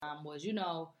mom was,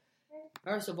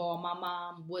 first of all, my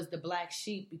mom was the black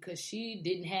sheep because she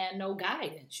didn't have no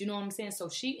guidance. You know what I'm saying? So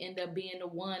she ended up being the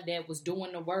one that was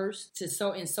doing the worst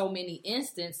in so many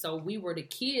instances. So we were the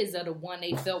kids of the one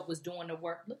they felt was doing the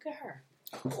work. Look at her.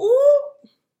 Ooh.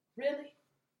 Really?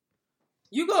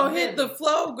 You gonna hit the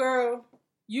flow, girl.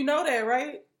 You know that,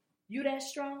 right? You that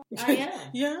strong? I am.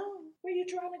 Yeah. Where you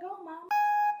trying to go, Mom?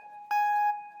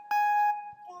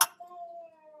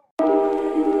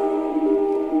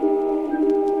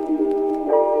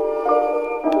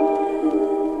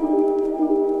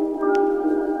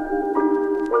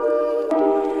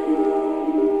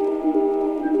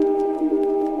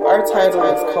 Our title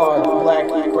is called Black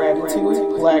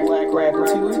Gratitude. Black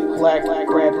Gratitude. Black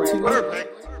Gratitude.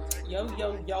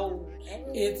 Yo.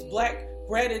 It's Black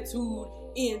Gratitude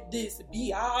in this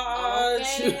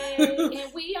biatch. Okay.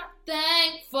 And we are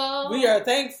thankful. We are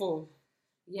thankful.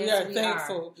 Yes, we are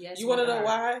thankful. Yes, you want to know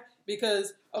why?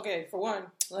 Because, okay, for one,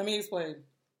 let me explain.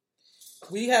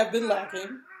 We have been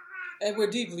lacking, and we're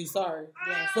deeply sorry.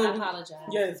 Yes, I apologize.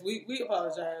 Yes, we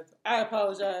apologize. I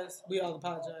apologize. We all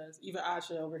apologize. Even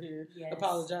Asha over here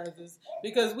apologizes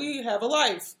because we have a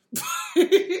life.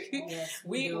 Yes,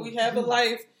 we have a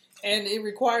life, and it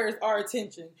requires our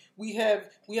attention. We have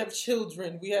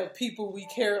children. We have people we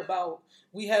care about.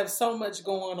 We have so much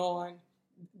going on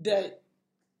that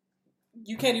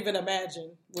you can't even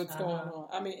imagine what's going on.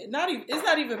 I mean, it's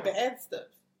not even bad stuff.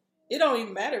 It don't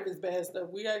even matter if it's bad stuff.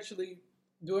 We actually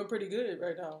doing pretty good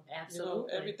right now.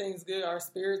 Absolutely. Everything's good. Our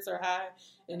spirits are high.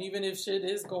 And even if shit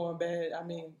is going bad, I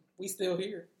mean, we still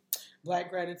here. Black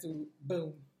Gratitude.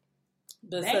 Boom.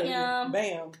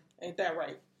 Bam. Ain't that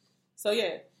right? So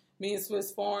yeah, me and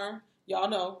Swiss Foreign. Y'all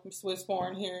know I'm Swiss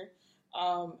Foreign here.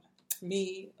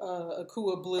 Me,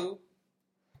 Akua Blue,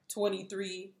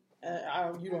 23.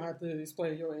 You don't have to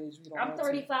explain your age. I'm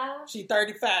 35. She's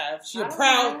 35. She a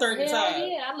proud 35. Hell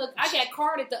yeah. I got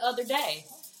carded the other day.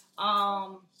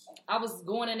 I was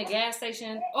going in the gas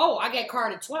station. Oh, I got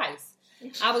carded twice.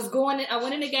 I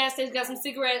went in the gas station, got some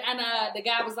cigarettes, and the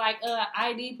guy was like,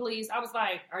 ID, please. I was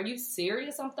like, are you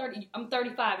serious? I'm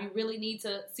 35. You really need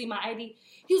to see my ID?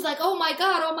 He was like, oh my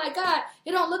God.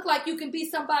 It don't look like you can be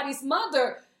somebody's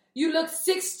mother. You look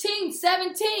 16,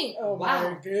 17. Oh, wow.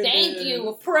 My goodness. Thank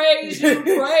you. Praise you.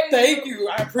 Thank you.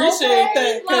 I appreciate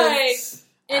that.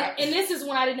 And this is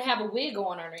when I didn't have a wig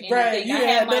on or anything. Right, I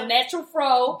had my natural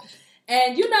fro.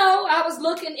 And, I was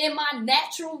looking in my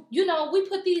natural, we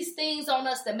put these things on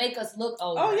us that make us look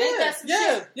older. Oh,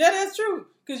 yeah. Yeah, that's true.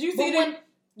 Because you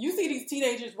see these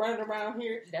teenagers running around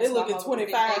here. They looking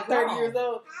 25, 30 years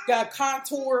old. Got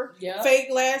contour, fake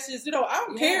lashes. I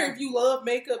don't care if you love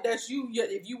makeup. That's you.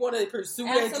 If you want to pursue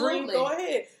that dream, go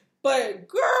ahead. But,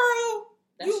 girl,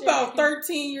 you about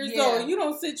 13 years old. You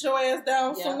don't sit your ass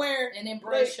down somewhere. And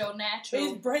embrace your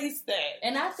natural. Embrace that.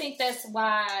 And I think that's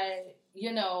why,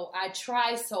 I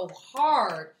try so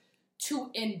hard to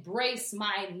embrace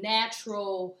my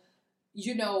natural,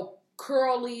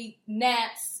 curly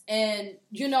naps. And,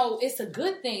 it's a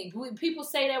good thing. People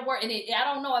say that word, and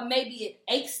I don't know, maybe it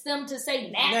aches them to say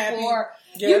nap or,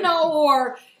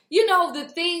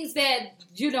 the things that,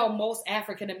 most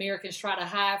African Americans try to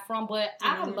hide from. But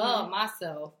I love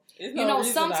myself.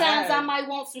 Sometimes I might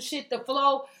want some shit to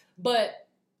flow, but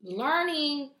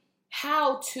learning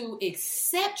how to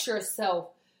accept yourself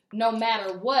no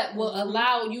matter what will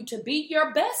allow you to be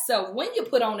your best self when you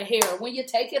put on the hair, when you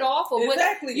take it off, or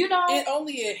exactly. It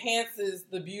only enhances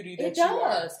the beauty that you are.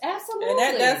 It does, absolutely.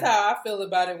 And that's how I feel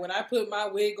about it. When I put my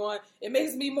wig on, it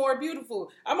makes me more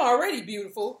beautiful. I'm already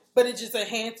beautiful, but it just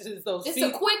enhances those. It's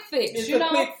a quick fix. It's a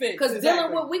quick fix because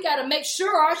dealing with, we got to make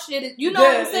sure our shit is. You know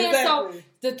what I'm saying? Exactly.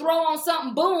 So to throw on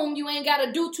something, boom, you ain't got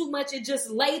to do too much. It just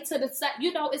lay to the side.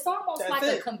 It's almost like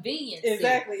a convenience.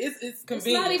 Exactly. It's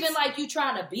convenient. It's not even like you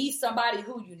trying to be somebody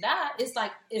who you're not. It's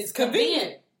like it's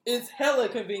convenient. It's hella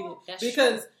convenient. That's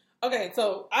because true. Okay,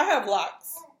 so I have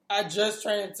locks. I just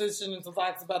transitioned into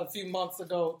locks about a few months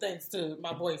ago, thanks to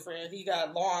my boyfriend. He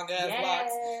got long ass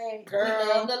locks. Girl, we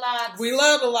love the locks. We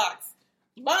love the locks.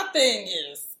 My thing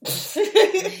is,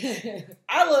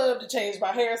 I love to change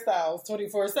my hairstyles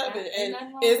 24/7, and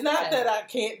it's not that I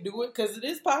can't do it, because it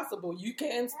is possible. You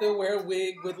can still wear a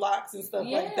wig with locks and stuff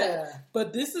like that.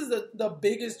 But this is the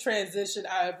biggest transition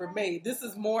I ever made. This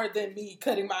is more than me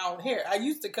cutting my own hair. I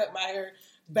used to cut my hair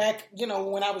back,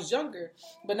 when I was younger,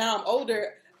 but now I'm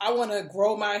older. I want to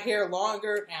grow my hair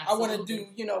longer. Absolutely. I want to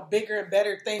do, bigger and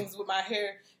better things with my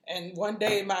hair. And one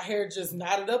day my hair just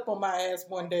knotted up on my ass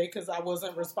one day because I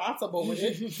wasn't responsible with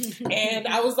it. And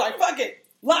I was like, fuck it.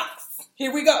 Locks.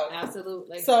 Here we go.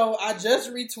 Absolutely. So I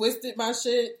just retwisted my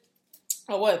shit,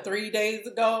 3 days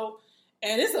ago.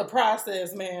 And it's a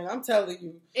process, man. I'm telling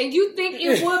you. And you think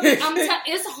it would be,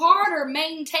 it's harder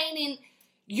maintaining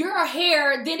your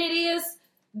hair than it is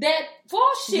that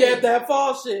fall shit. Yeah, that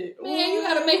fall shit. Man, you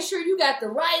got to make sure you got the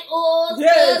right oils,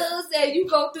 yes. And you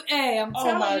go through, I'm telling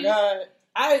you. Oh, my God.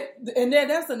 And then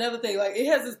that's another thing. Like, it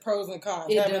has its pros and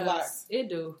cons. Having locks. It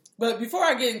do. But before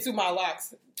I get into my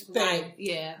locks thing, right.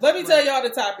 Yeah. Let me tell y'all the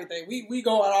topic thing. We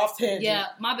going off tangent. Yeah,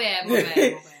 my bad.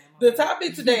 The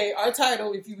topic today, our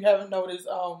title, if you haven't noticed,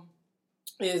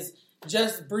 is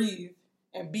Just Breathe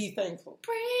and Be Thankful.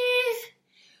 Breathe.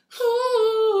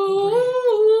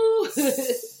 Ooh.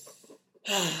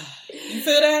 You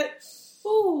feel that?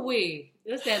 Ooh-wee.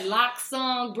 That's that lock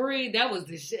song, Breathe. That was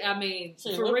the shit. I mean,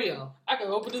 for real. I can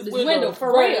open this window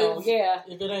for real. Yeah.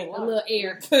 If it ain't locked. A little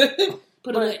air.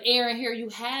 Put a little air in here. You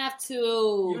have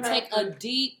to take a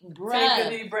deep breath. Take a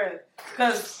deep breath.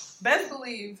 Because best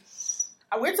believe,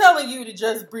 we're telling you to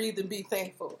just breathe and be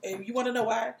thankful. And you want to know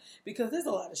why? Because there's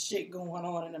a lot of shit going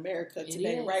on in America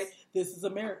today, right? This is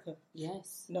America.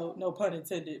 Yes. No pun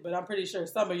intended. But I'm pretty sure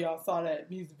some of y'all saw that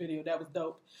music video. That was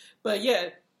dope. But yeah,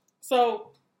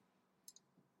 so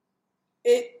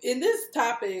in this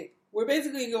topic, we're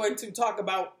basically going to talk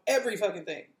about every fucking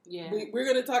thing. Yeah. We're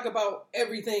going to talk about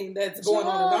everything that's going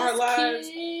on in our lives.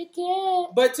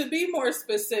 But to be more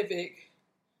specific,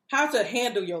 how to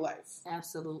handle your life.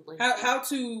 Absolutely. How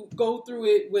to go through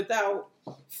it without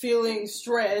feeling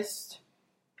stressed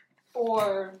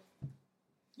or,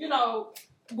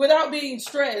 without being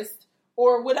stressed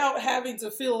or without having to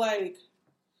feel like,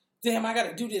 damn, I got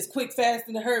to do this quick, fast,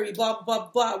 in a hurry, blah, blah,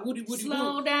 blah, woody.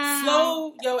 Slow down.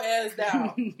 Slow your ass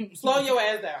down. Slow your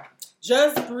ass down.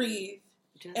 Just breathe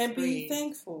and be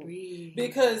thankful. Breathe.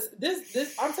 Because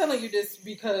this, I'm telling you this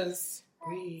because,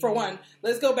 for one,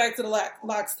 let's go back to the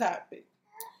locks topic.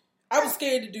 I was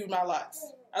scared to do my locks.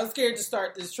 I was scared to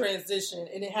start this transition,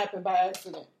 and it happened by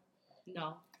accident.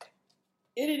 No.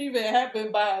 It didn't even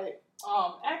happen by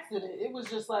accident. It was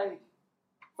just like,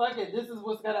 fuck it, this is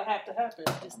what's gonna have to happen.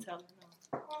 Just tell her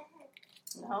no.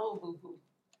 No, boo-boo.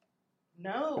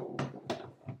 No.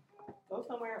 Go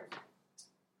somewhere else.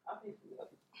 I'll pick you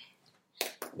up.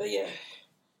 But yeah.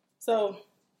 So,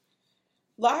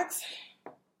 locks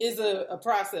is a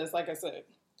process, like I said.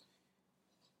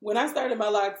 When I started my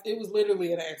locks, it was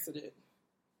literally an accident.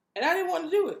 And I didn't want to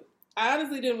do it. I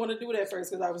honestly didn't want to do it at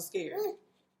first because I was scared.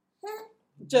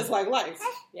 Just like life.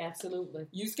 Yeah, absolutely.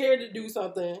 You scared to do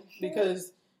something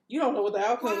because you don't know what the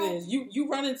outcome is. You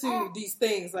run into these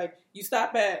things, like you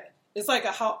stop at, it's like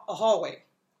a hallway.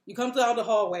 You come down the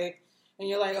hallway and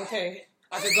you're like, okay,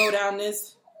 I can go down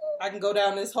this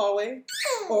hallway,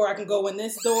 or I can go in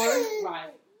this door.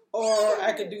 Right. Or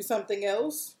I could do something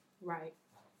else. Right.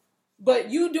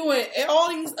 But you doing all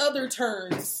these other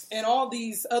turns and all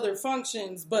these other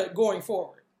functions, but going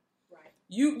forward. Right.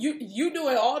 You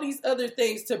doing all these other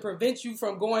things to prevent you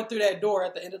from going through that door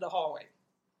at the end of the hallway.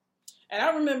 And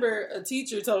I remember a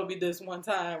teacher told me this one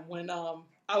time when I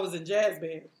was in jazz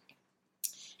band.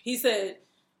 He said,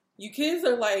 you kids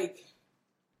are like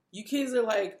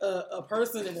a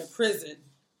person in a prison,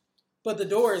 but the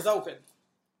door is open.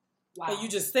 Wow. And you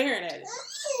just staring at it.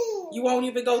 You won't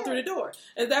even go through the door.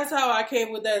 And that's how I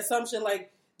came with that assumption.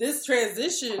 Like, this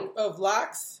transition of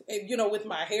locks, and with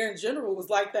my hair in general, was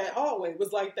like that hallway.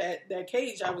 Was like that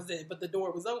cage I was in, but the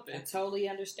door was open. I totally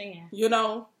understand.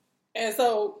 And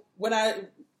so when I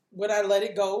let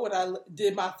it go, when I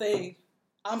did my thing,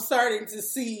 I'm starting to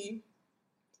see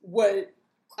what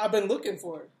I've been looking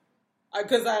for.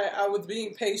 Because I was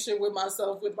being patient with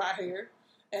myself, with my hair.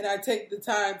 And I take the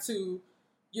time to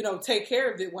take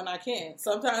care of it when I can.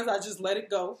 Sometimes I just let it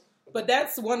go. But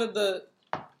that's one of the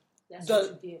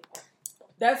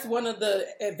that's one of the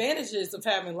advantages of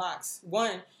having locks.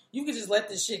 One, you can just let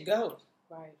this shit go.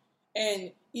 Right.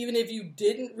 And even if you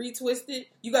didn't retwist it,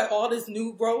 you got all this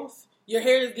new growth. Your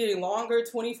hair is getting longer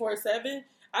 24/7.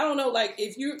 I don't know, like,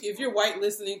 if you're white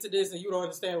listening to this and you don't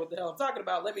understand what the hell I'm talking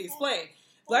about, let me explain.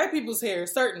 Black people's hair,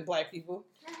 certain black people,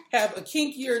 have a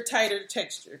kinkier, tighter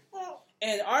texture.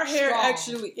 And our hair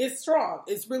actually is strong.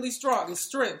 It's really strong. It's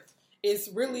strength. It's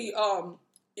really,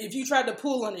 if you tried to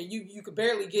pull on it, you could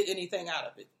barely get anything out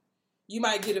of it. You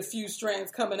might get a few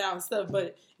strands coming out and stuff,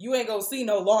 but you ain't gonna see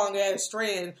no long ass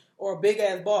strand or a big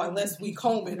ass ball unless we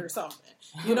comb it or something.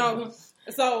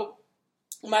 So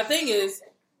my thing is,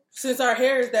 since our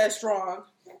hair is that strong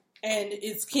and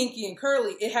it's kinky and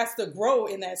curly, it has to grow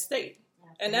in that state.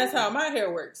 And that's how my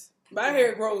hair works. My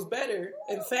hair grows better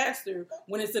and faster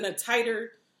when it's in a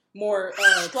tighter, more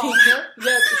stronger.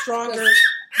 Kinky, stronger.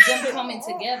 Them coming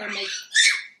together make.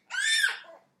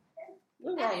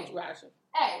 What's wrong with you, Rasha?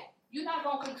 Hey, you're not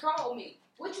gonna control me.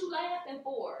 What you laughing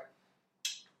for?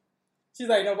 She's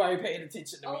like, nobody paying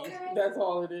attention to me. That's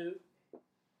all it is.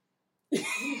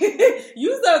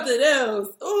 You something else.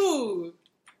 Ooh.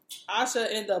 Asha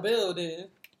in the building.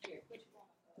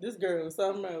 This girl is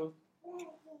something else.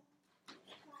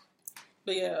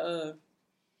 But yeah,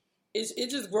 it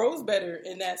just grows better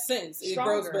in that sense. It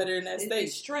grows better in that state.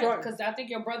 It's strength. Because I think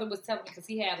your brother was telling me, because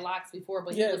he had locks before,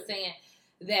 but he was saying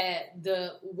that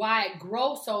why it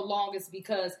grows so long is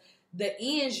because the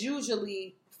ends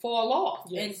usually fall off.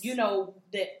 Yes. And you know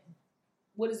that,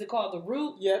 what is it called? The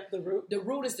root? Yep, the root. The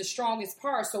root is the strongest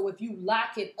part. So if you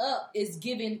lock it up, it's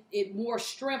giving it more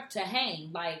strength to hang.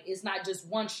 Like, it's not just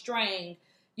one string.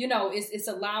 You know, it's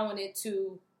allowing it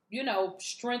to, you know,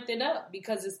 strengthen up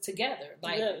because it's together.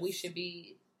 Like, we should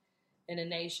be in a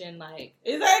nation, like,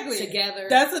 exactly together.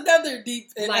 That's another deep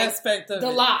aspect of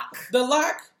the lock. The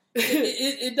lock.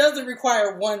 It doesn't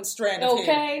require one strand of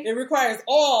hair. It requires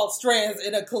all strands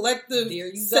in a collective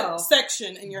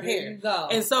section in your hair.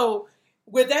 And so,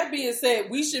 with that being said,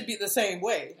 we should be the same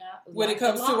way when it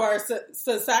comes to our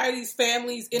societies,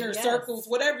 families, inner circles,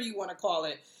 whatever you want to call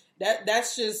it.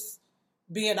 That's just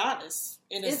being honest.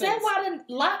 Is that why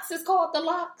the locks is called the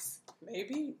locks?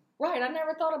 Maybe. Right, I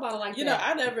never thought about it like that. You know,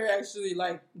 I never actually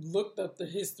looked up the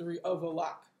history of a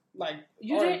lock.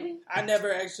 You didn't? I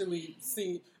never actually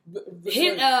see.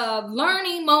 Hit a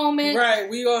learning moment. Right,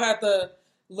 we gonna have to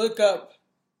look up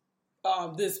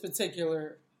this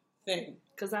particular thing.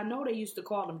 Because I know they used to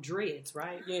call them dreads,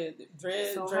 right? Yeah,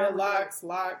 dreadlocks,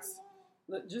 locks.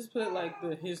 Just put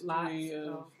the history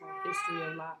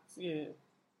of locks. Yeah,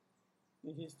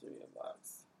 the history of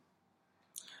locks.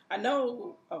 I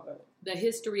know. Okay. The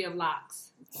history of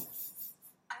locks.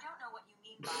 I don't know what you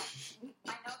mean by.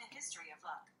 I know the history of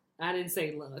luck. I didn't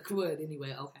say luck, but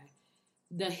anyway, okay.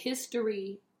 The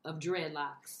history of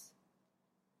dreadlocks.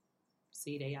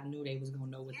 See, I knew they was gonna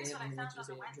know what that meant. Here's what I found on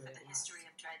the web for the history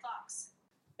of dreadlocks.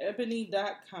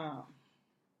 Ebony.com.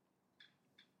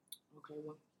 Okay,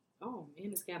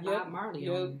 and it's got Bob Marley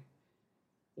on it.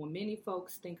 When many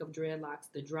folks think of dreadlocks,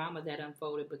 the drama that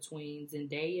unfolded between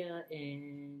Zendaya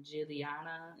and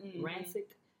Giuliana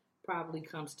Rancic probably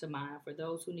comes to mind. For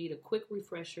those who need a quick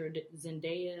refresher,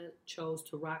 Zendaya chose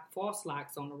to rock false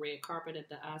locks on the red carpet at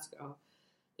the Oscar.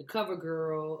 The cover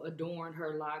girl adorned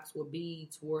her locks with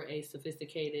beads, wore a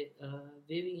sophisticated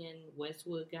Vivienne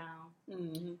Westwood gown.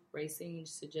 Mm-hmm. Racine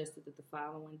suggested that the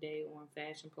following day on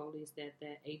Fashion Police that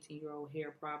 18-year-old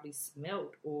hair probably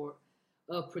smelled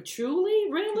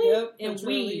patchouli, really? Yep, and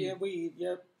patchouli and weed,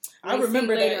 yep. I Racine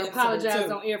remember that incident apologized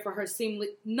too. On air for her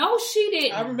seemingly... No, she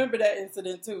didn't. I remember that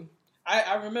incident too.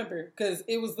 I remember, because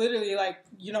it was literally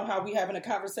you know how we having a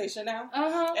conversation now?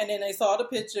 Uh-huh. And then they saw the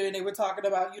picture and they were talking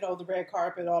about, the red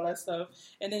carpet, all that stuff.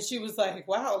 And then she was like,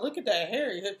 wow, look at that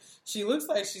hair. She looks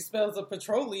like she smells of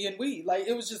petroleum weed.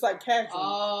 It was just casual.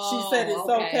 Oh, she said it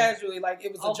so casually,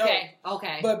 it was a joke.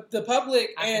 Okay. But the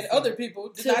public and other people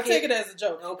did not take it as a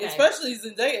joke. Okay. Especially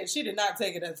Zendaya. She did not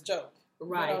take it as a joke.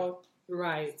 Right.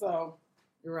 Right. So...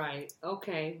 Right.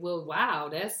 Okay. Well, wow.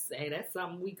 That's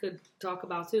something we could talk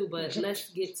about too. But let's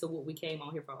get to what we came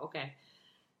on here for. Okay.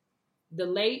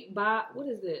 What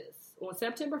is this? On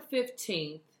September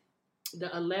 15th, the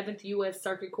 11th U.S.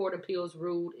 Circuit Court of Appeals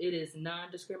ruled it is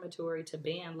non-discriminatory to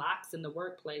ban locks in the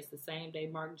workplace. The same day,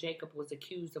 Marc Jacobs was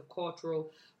accused of cultural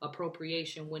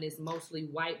appropriation when his mostly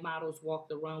white models walked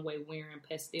the runway wearing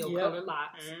pastel-colored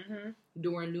locks. Mm-hmm.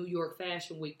 During New York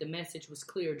Fashion Week, the message was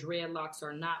clear. Dreadlocks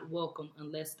are not welcome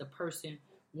unless the person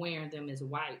wearing them is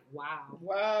white.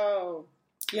 Wow.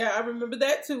 Yeah, I remember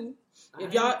that too.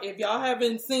 If y'all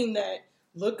haven't seen that,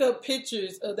 look up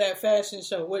pictures of that fashion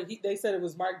show. They said it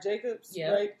was Marc Jacobs,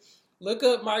 right? Look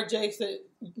up Marc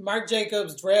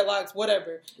Jacobs, dreadlocks,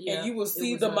 whatever, and you will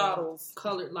see the models.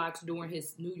 Colored locks during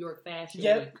his New York Fashion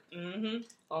Week. Mm-hmm.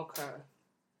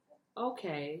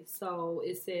 Okay, so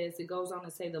it goes on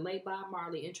to say the late Bob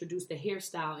Marley introduced the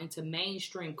hairstyle into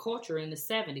mainstream culture in the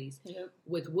 70s,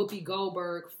 with Whoopi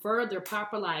Goldberg further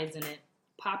popularizing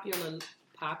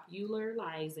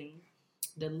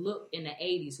the look in the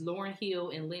 80s. Lauryn Hill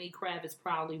and Lenny Kravitz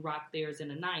proudly rocked theirs in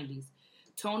the 90s.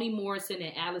 Toni Morrison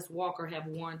and Alice Walker have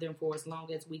worn them for as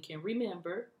long as we can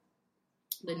remember.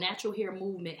 The natural hair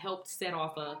movement helped set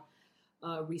off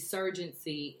a resurgence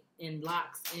in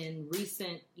locks in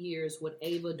recent years with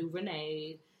Ava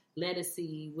DuVernay,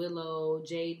 Ledisi, Willow,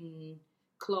 Jaden,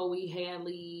 Chloe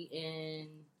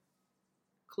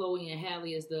and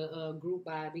Halle is the group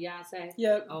by Beyonce.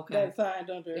 Yep. Okay. That signed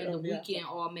under. And The Weeknd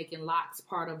all making locks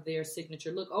part of their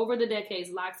signature look. Over the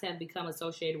decades, locks have become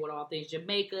associated with all things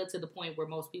Jamaica to the point where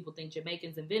most people think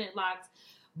Jamaicans invented locks.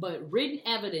 But written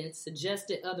evidence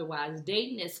suggested otherwise,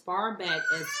 dating as far back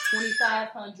as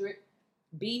 2500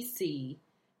 BC,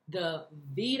 the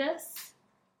Vedas,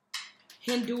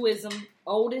 Hinduism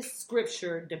oldest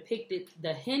scripture, depicted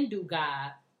the Hindu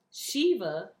god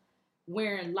Shiva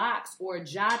wearing locks or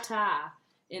jata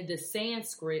in the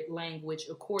Sanskrit language,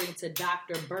 according to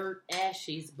Dr. Bert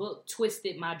Ashe's book,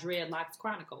 Twisted My Dreadlocks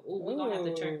Chronicle. Oh, we're going to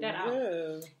have to check that out.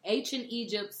 Yeah. Ancient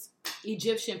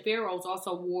Egyptian pharaohs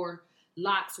also wore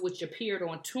locks, which appeared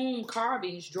on tomb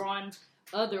carvings drawing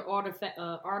other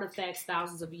artifacts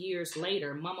thousands of years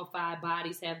later. Mummified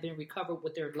bodies have been recovered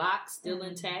with their locks still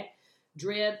intact.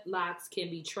 Dreadlocks can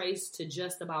be traced to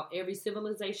just about every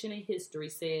civilization in history,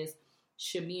 says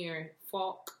Shamir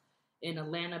Falk, an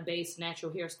Atlanta-based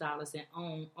natural hairstylist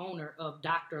and owner of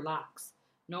Dr. Locks.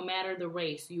 No matter the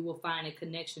race, you will find a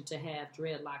connection to have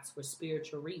dreadlocks for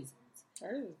spiritual reasons.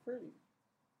 That is pretty.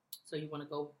 So you want to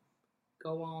go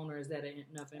on, or is that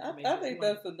enough information? I think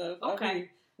that's enough. Okay.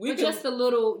 I mean, just a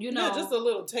little, just a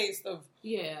little taste of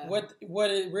what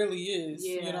it really is.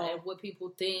 Yeah, and what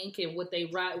people think and what they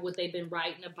write, what they've been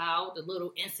writing about, the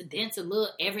little incidents, a little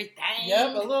everything.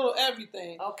 Yep, a little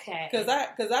everything. Okay.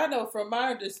 Because I know from my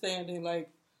understanding,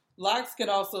 like, locks can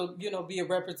also, be a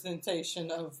representation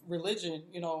of religion,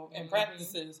 and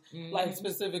practices, like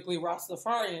specifically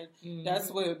Rastafarian.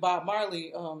 That's what Bob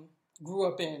Marley grew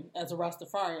up in as a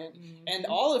Rastafarian, and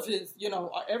all of his,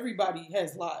 everybody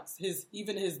has locks.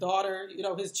 Even his daughter,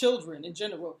 his children in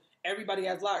general, everybody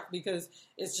has locks because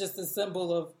it's just a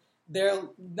symbol of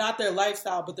not their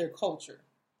lifestyle, but their culture.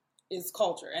 It's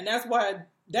culture, and that's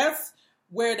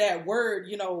where that word,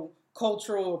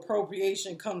 cultural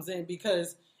appropriation comes in,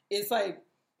 because it's like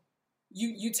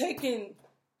you taking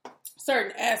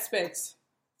certain aspects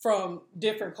from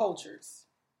different cultures.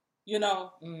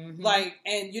 Like,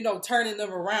 and turning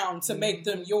them around to make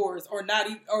them yours, or not,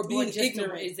 or being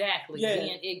ignorant. Exactly,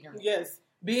 being ignorant. Yes,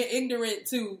 being ignorant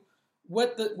to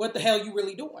what the hell you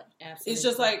really doing. Absolutely, it's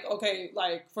just like, okay,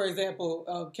 like for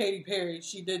example, Katy Perry,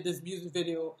 she did this music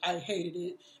video. I hated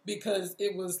it because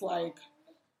it was like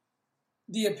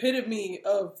the epitome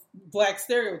of black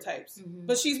stereotypes,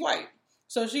 but she's white,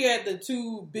 so she had the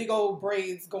two big old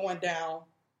braids going down,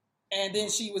 and then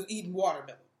she was eating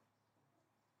watermelon.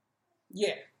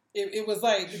 Yeah, it was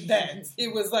like that.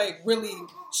 It was like really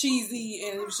cheesy,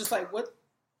 and it was just like,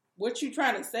 what you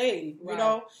trying to say,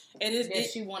 right. And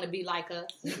she want to be like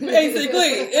us,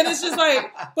 basically. And it's just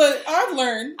like, but I've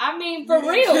learned. I mean, for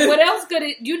real, what else could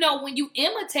it? When you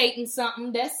imitating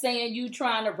something, that's saying you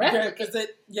trying to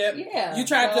replicate. You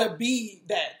trying to be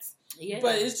that. Yeah,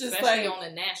 but it's just especially like on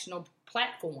a national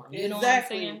platform. You exactly. know what I'm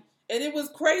saying? And it was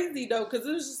crazy though, because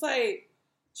it was just like,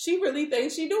 she really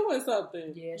thinks she doing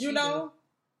something. Yeah, do.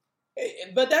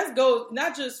 But that goes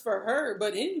not just for her,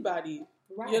 but anybody.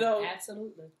 Right.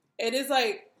 Absolutely. And it's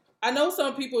like, I know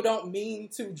some people don't mean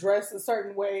to dress a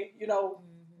certain way,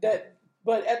 that,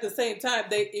 but at the same time,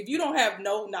 if you don't have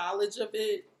no knowledge of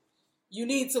it, you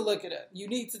need to look it up. You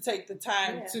need to take the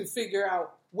time to figure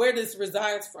out where this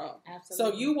resides from.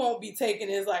 Absolutely. So you won't be taking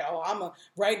it as like, oh,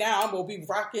 right now I'm going to be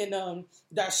rocking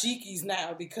dashikis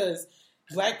now because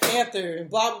Black Panther and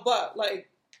blah, blah, blah. Like,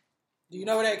 do you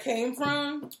know where that came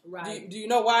from? Right. Do you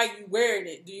know why you wearing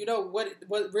it? Do you know what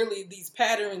really these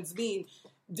patterns mean?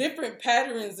 Different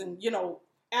patterns in,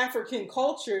 African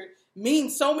culture mean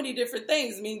so many different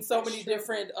things, mean so many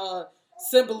different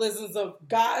symbolisms of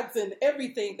gods and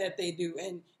everything that they do.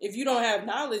 And if you don't have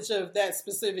knowledge of that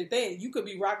specific thing, you could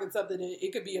be rocking something that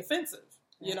it could be offensive.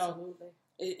 Absolutely.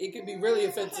 It could be really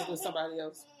offensive to somebody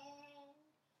else.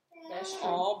 That's true.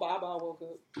 Oh, Baba woke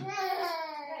up.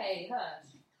 Hey,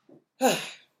 hush.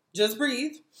 Just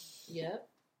breathe. Yep.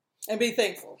 And be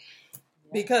thankful.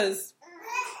 Yep. Because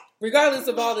regardless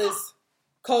of all this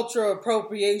cultural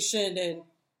appropriation and,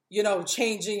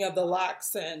 changing of the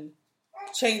locks and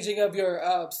changing of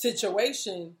your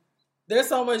situation, there's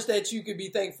so much that you could be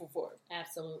thankful for.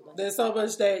 Absolutely. There's so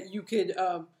much that you could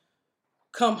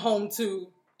come home to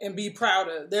and be proud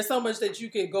of. There's so much that you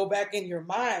could go back in your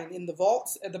mind, in the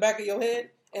vaults at the back of your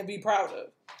head, and be proud of.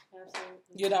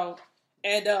 Absolutely.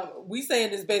 And we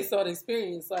saying this based on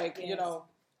experience. Like, yes.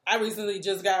 I recently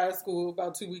just got out of school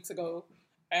about 2 weeks ago,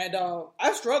 and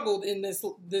I struggled in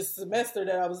this semester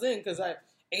that I was in because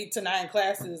 8 to 9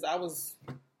 classes, I was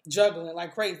juggling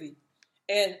like crazy.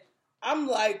 And I'm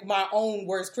like my own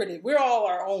worst critic. We're all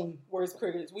our own worst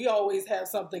critics. We always have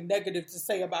something negative to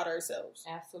say about ourselves.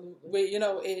 Absolutely.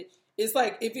 But, it's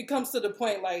like, if it comes to the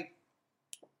point, like,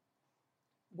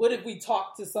 what if we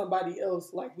talk to somebody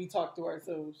else like we talk to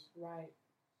ourselves? Right.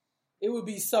 It would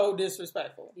be so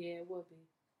disrespectful. Yeah, it would be.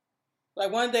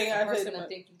 Like, one thing I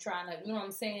think you're trying to, you know what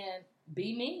I'm saying,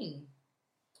 be mean.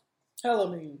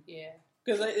 Hella mean. Yeah.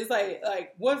 Because it's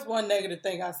like, what's one negative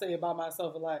thing I say about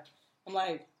myself a lot? I'm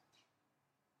like,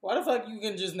 why the fuck you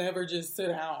can just never just sit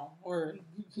down? Or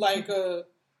like,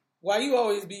 why you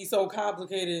always be so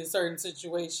complicated in certain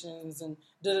situations and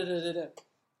da-da-da-da-da.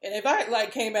 And if I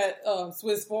like came at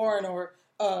Swiss Foreign or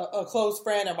a close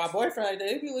friend or my boyfriend like that,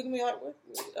 they'd be looking at me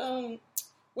like,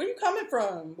 where you coming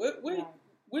from?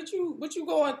 What you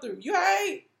going through? You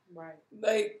alright? Right.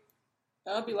 Like,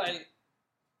 I'll be like,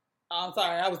 I'm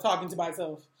sorry, I was talking to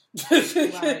myself.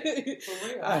 Right. For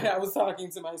real. I was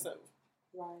talking to myself.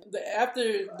 Right.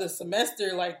 After the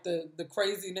semester, like the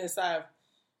craziness I've,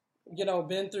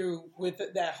 been through with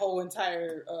that whole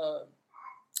entire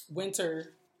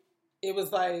winter, it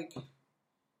was like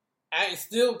I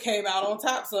still came out on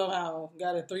top somehow.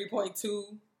 Got a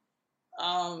 3.2.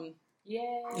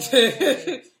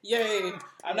 Yay! Yay!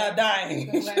 I'm not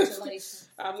dying. Congratulations!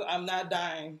 I'm not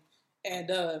dying,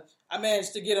 and I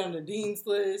managed to get on the dean's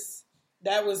list.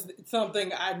 That was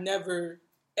something I never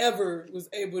ever was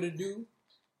able to do,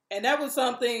 and that was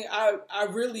something I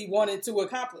really wanted to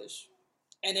accomplish,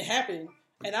 and it happened.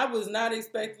 And I was not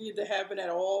expecting it to happen at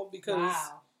all because,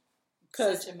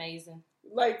 such amazing.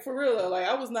 Like for real, like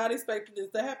I was not expecting this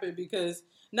to happen because.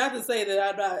 Not to say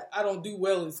that I don't do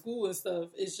well in school and stuff.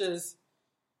 It's just,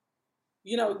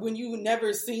 when you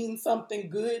never seen something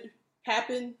good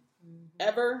happen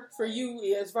ever for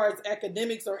you as far as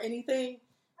academics or anything,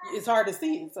 it's hard to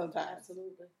see it sometimes.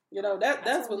 Absolutely.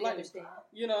 That's what life.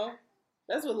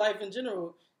 That's what life in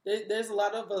general. There's a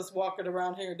lot of us walking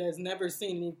around here that's never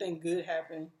seen anything good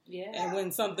happen. Yeah. And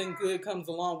when something good comes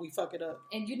along, we fuck it up.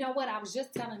 And you know what? I was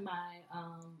just telling my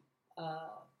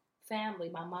family,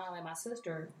 my mom and my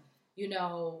sister, we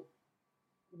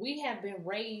have been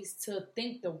raised to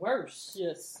think the worst.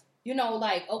 Yes.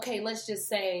 Okay, let's just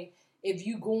say if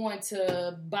you going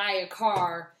to buy a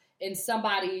car and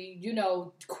somebody,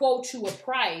 quote you a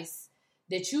price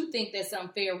that you think that's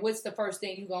unfair, what's the first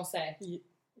thing you going to say? Yeah.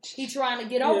 He trying to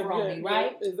get over on me,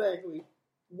 right? Yeah, exactly.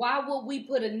 Why would we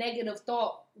put a negative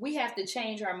thought? We have to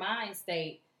change our mind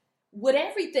state with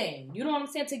everything. You know what I'm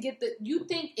saying? You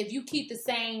think if you keep the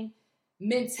same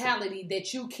mentality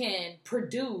that you can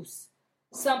produce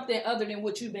something other than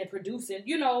what you've been producing,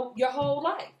 your whole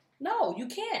life. No, you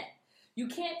can't. You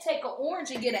can't take an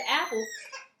orange and get an apple.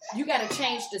 You got to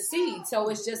change the seed. So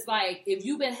it's just like if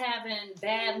you've been having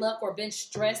bad luck or been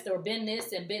stressed or been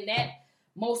this and been that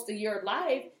most of your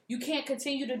life, you can't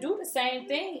continue to do the same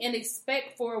thing and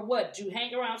expect for what? You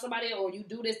hang around somebody or you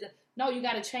do this. No, you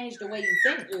got to change the way you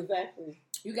think. Exactly.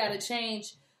 You got to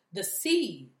change the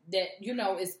seed that,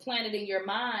 is planted in your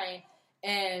mind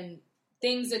and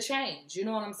things will change. You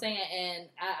know what I'm saying? And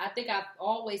I think I've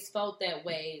always felt that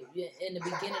way in the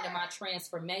beginning of my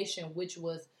transformation, which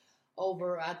was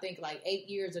over, I think, like 8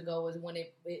 years ago is when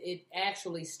it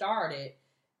actually started.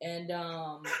 And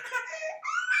I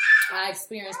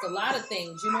experienced a lot of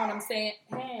things. You know what I'm saying?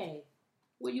 Hey,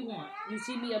 what do you want? You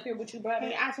see me up here with you, brother?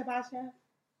 Hey, Asha.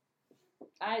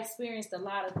 I experienced a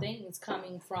lot of things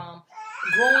coming from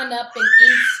growing up in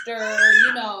Inkster,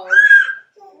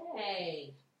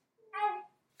 hey,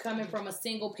 coming from a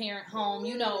single parent home,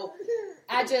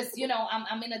 I just,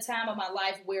 I'm in a time of my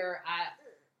life where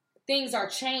things are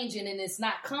changing and it's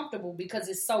not comfortable because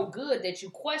it's so good that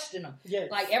you question them. Yes.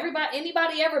 Like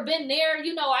anybody ever been there?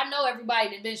 I know everybody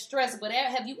that been stressed, but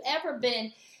have you ever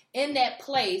been in that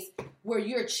place where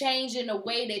you're changing the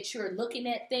way that you're looking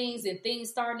at things and things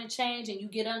starting to change and you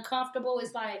get uncomfortable?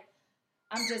 It's like,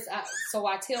 so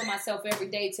I tell myself every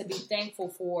day to be thankful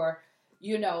for,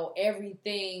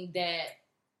 everything that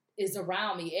is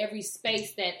around me, every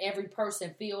space that every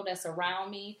person feel that's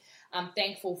around me. I'm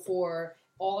thankful for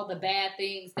all the bad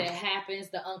things that happens,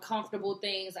 the uncomfortable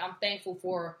things. I'm thankful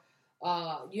for,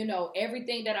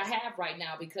 everything that I have right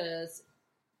now because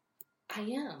I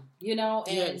am, and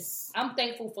yes. I'm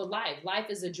thankful for life. Life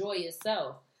is a joy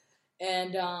itself.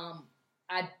 And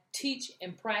I teach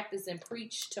and practice and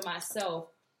preach to myself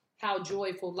how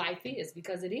joyful life is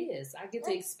because it is. I get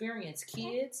to experience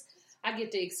kids. I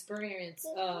get to experience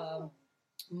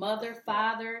mother,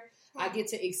 father. I get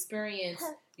to experience,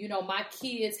 my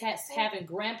kids having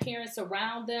grandparents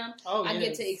around them. Oh, I yes.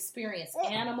 get to experience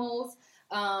animals.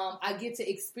 I get to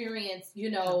experience,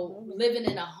 living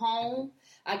in a home.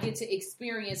 I get to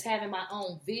experience having my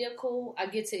own vehicle. I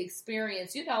get to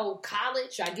experience,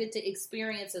 college. I get to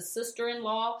experience a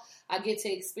sister-in-law. I get to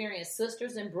experience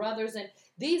sisters and brothers. And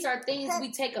these are things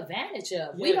we take advantage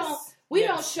of. Yes. We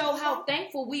don't show how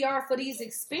thankful we are for these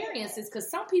experiences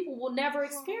because some people will never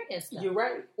experience them. You're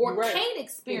right. Or can't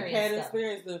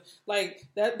experience them. Like,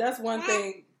 that's one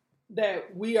thing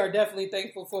that we are definitely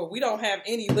thankful for. We don't have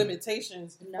any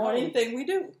limitations on anything we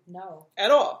do. No.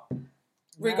 At all.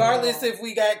 Regardless if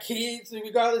we got kids,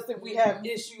 regardless if we have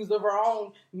issues of our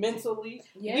own mentally,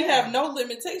 we have no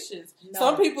limitations. No.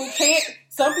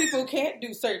 Some people can't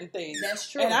do certain things.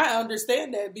 That's true. And I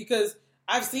understand that because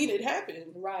I've seen it happen.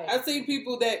 Right. I've seen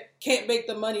people that can't make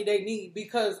the money they need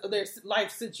because of their life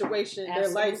situation, their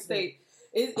life state.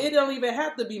 It don't even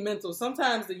have to be mental.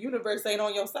 Sometimes the universe ain't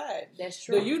on your side. That's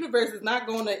true. The universe is not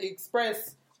going to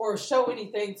express or show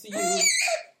anything to you.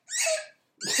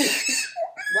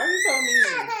 Why are you so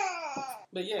mean?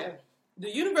 But yeah,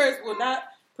 the universe will not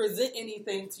present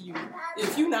anything to you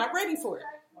if you're not ready for it.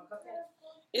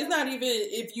 It's not even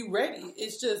if you ready.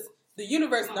 It's just the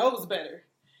universe knows better.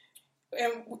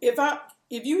 And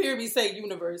if you hear me say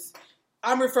universe,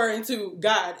 I'm referring to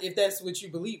God, if that's what you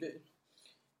believe in.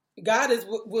 God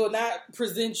will not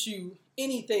present you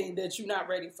anything that you're not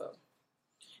ready for.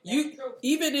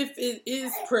 Even if it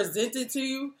is presented to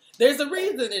you, there's a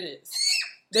reason it is.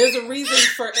 There's a reason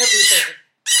for everything.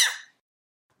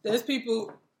 There's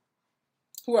people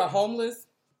who are homeless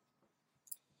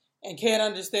and can't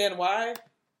understand why,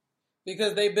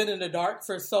 because they've been in the dark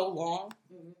for so long.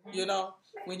 Mm-hmm. You know,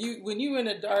 when you in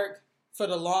the dark for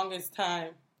the longest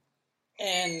time,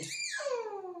 and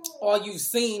all you've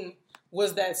seen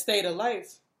was that state of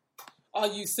life, all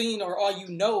you've seen or all you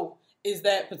know is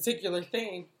that particular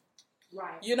thing.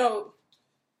 Right. You know.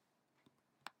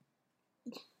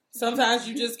 Sometimes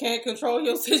you just can't control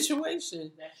your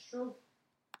situation. That's true.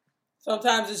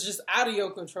 Sometimes it's just out of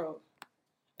your control.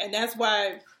 And that's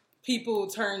why people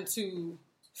turn to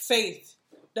faith.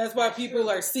 That's why people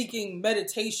are seeking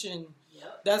meditation.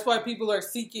 Yep. That's why people are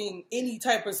seeking any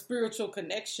type of spiritual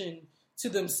connection to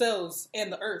themselves and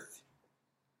the earth.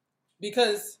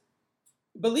 Because,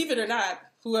 believe it or not,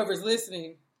 whoever's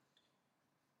listening,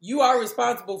 you are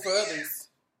responsible for others,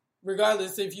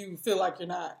 regardless if you feel like you're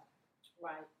not.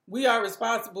 Right. We are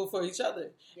responsible for each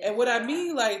other. Yeah. And what I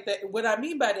mean by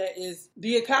that is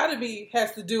the economy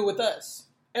has to do with us.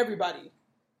 Everybody.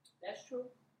 That's true.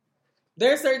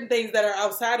 There are certain things that are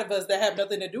outside of us that have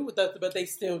nothing to do with us, but they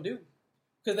still do.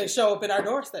 Because they show up in our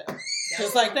doorstep.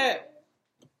 Just like that.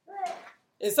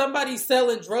 If somebody's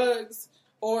selling drugs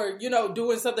or,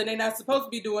 doing something they're not supposed to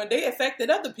be doing, they affected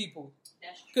other people.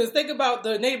 Because think about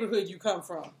the neighborhood you come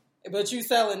from. But you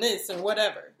selling this or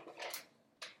whatever.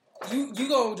 You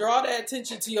gonna draw that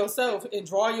attention to yourself and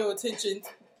draw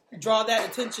that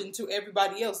attention to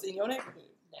everybody else in your neighborhood.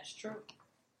 That's true.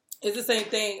 It's the same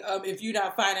thing if you're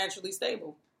not financially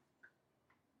stable.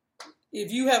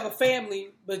 If you have a family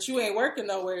but you ain't working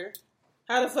nowhere,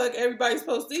 how the fuck everybody's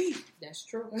supposed to eat? That's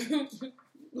true.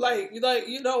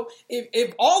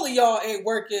 if all of y'all ain't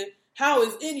working, how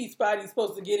is anybody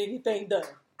supposed to get anything done?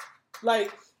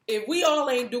 Like, if we all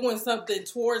ain't doing something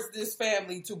towards this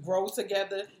family to grow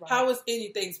together, right, how is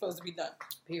anything supposed to be done?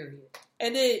 Period.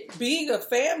 And then being a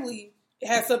family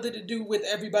has something to do with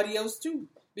everybody else too,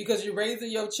 because you're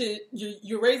raising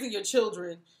you're raising your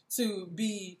children to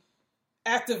be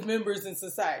active members in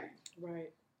society,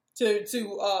 right? To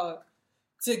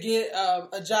get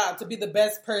a job, to be the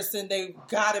best person they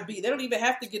gotta be. They don't even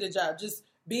have to get a job; just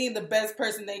being the best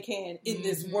person they can in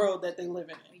this world that they live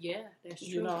in. Yeah, that's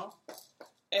true.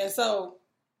 And so,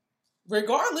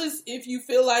 regardless if you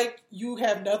feel like you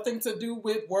have nothing to do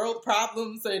with world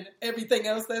problems and everything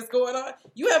else that's going on,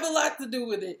 you have a lot to do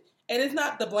with it. And it's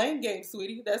not the blame game,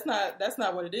 sweetie. That's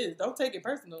not what it is. Don't take it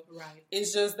personal. Right.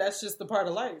 That's just the part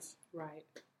of life. Right.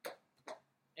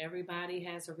 Everybody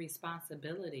has a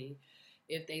responsibility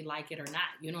if they like it or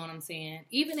not. You know what I'm saying?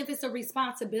 Even if it's a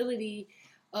responsibility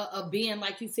of being,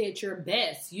 like you said, your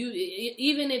best.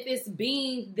 Even if it's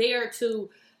being there to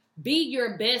be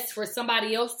your best for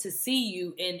somebody else to see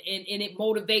you and it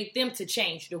motivate them to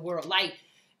change the world. Like,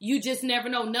 you just never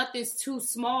know. Nothing's too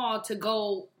small to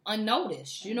go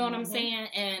unnoticed. You know what I'm saying?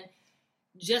 And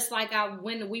just like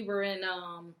when we were in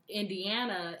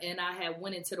Indiana and I had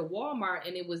went into the Walmart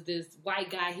and it was this white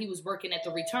guy, he was working at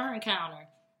the return counter.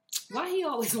 Why he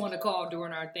always want to call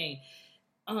during our thing?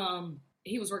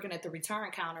 He was working at the return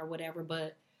counter or whatever,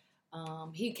 but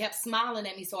he kept smiling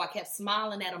at me, so I kept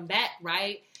smiling at him back,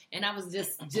 right? And I was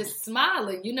just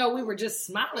smiling. We were just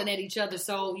smiling at each other.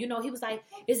 So, he was like,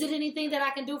 is it anything that I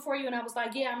can do for you? And I was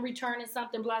like, yeah, I'm returning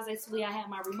something. Blasé, I have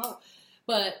my remote.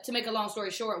 But to make a long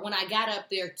story short, when I got up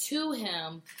there to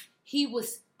him, he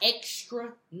was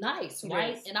extra nice,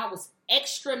 right? Yes. And I was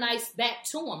extra nice back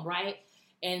to him, right?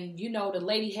 And, the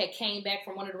lady had came back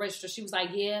from one of the registers. She was like,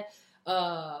 yeah,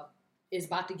 it's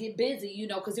about to get busy, you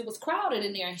know, because it was crowded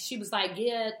in there. And she was like,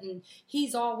 yeah, and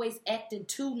he's always acting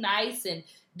too nice and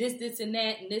this, and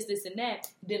that, and this, and that.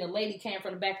 Then a lady came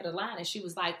from the back of the line and she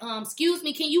was like, excuse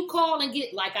me, can you call and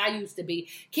get, like I used to be,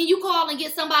 can you call and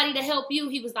get somebody to help you?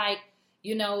 He was like,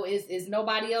 you know, is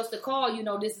nobody else to call? You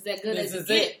know, this is as good as it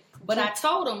gets. But I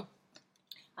told him,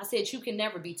 I said, you can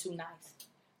never be too nice.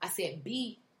 I said,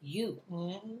 be you.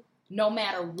 Mm-hmm. No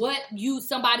matter what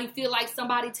somebody feel like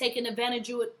somebody taking advantage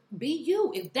of it, be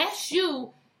you. If that's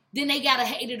you, then they gotta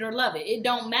hate it or love it. It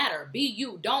don't matter. Be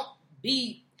you. Don't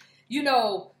be, you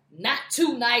know, not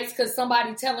too nice because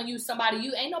somebody telling you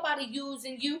you. Ain't nobody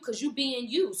using you because you being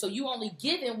you. So you only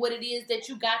giving what it is that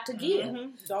you got to give.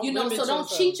 Mm-hmm. You know, so don't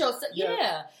cheat yourself.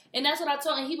 Yeah. And that's what I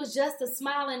told him. He was just a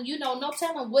smiling, you know, no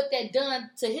telling what that done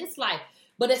to his life.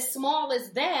 But as small as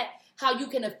that, how you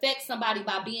can affect somebody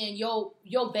by being your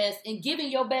best and giving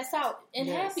your best out in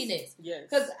happiness. Yes.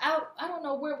 Because I don't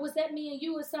know where was that me and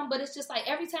you or something, but it's just like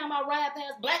every time I ride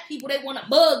past black people, they want to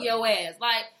bug your ass.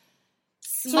 Like,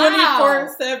 smile.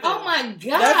 24/7. Oh my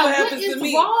God. That's what happens to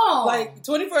me. Wrong? Like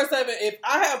 24/7. If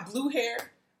I have blue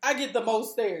hair, I get the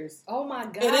most stares. Oh my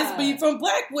God. And it's be from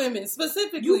black women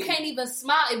specifically. You can't even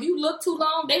smile. If you look too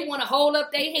long, they want to hold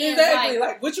up their hands. Exactly.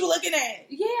 Like what you looking at?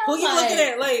 Yeah. Who you looking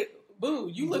at? Like,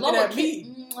 boo, you looking at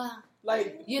me.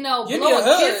 Like, you know, give blow me a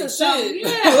hug, kiss or something. shit.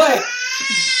 Yeah. Like,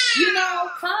 you know,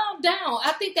 calm down.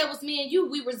 I think that was me and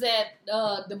you. We was at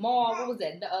the mall. What was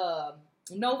that?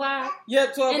 Novi. Yeah,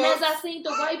 12 And months. as I seen the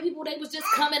white people, they was just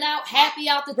coming out happy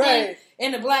out the thing.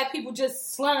 And the black people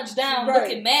just slunged down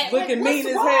looking mad. Looking mean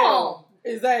as hell.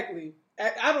 Exactly.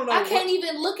 I don't know. I can't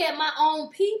even look at my own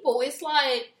people. It's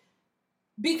like,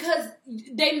 because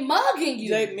they mugging you.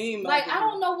 They mean mugging I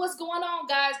don't know what's going on,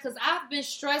 guys, because I've been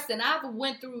stressed and I've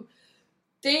went through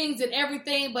things and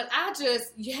everything, but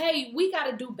we got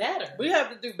to do better. We have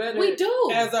to do better. We do.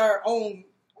 As our own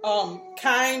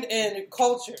kind and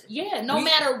culture. Yeah, no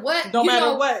matter what. No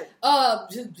matter what.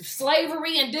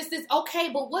 Slavery and this, okay,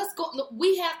 but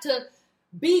we have to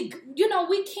be, you know,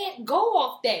 we can't go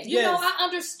off that. You know, I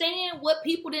understand what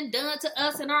people done to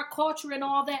us and our culture and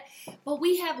all that, but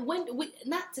we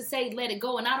not to say let it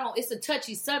go, and it's a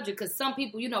touchy subject because some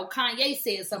people, you know, Kanye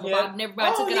said something about it and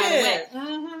everybody took it out of the way.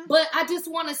 Mm-hmm. But I just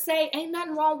want to say, ain't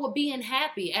nothing wrong with being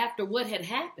happy after what had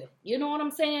happened. You know what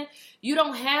I'm saying? You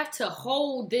don't have to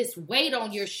hold this weight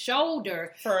on your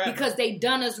shoulder forever because they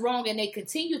done us wrong and they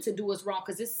continue to do us wrong,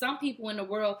 because there's some people in the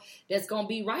world that's going to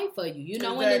be right for you, you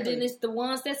know, and then it's the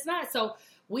ones that's not. So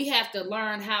we have to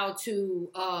learn how to,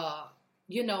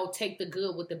 you know, take the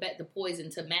good with the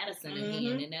poison to medicine in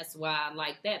hand. And that's why I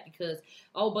like that, because,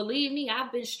 believe me,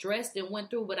 I've been stressed and went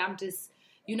through, but I'm just,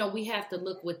 you know, we have to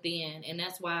look within, and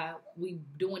that's why we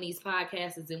doing these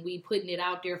podcasts and we putting it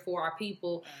out there for our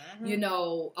people, you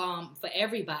know, for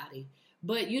everybody.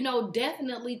 But, you know,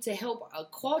 definitely to help a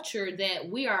culture that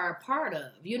we are a part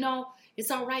of, you know. It's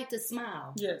all right to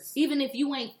smile. Yes. Even if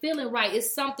you ain't feeling right,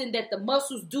 it's something that the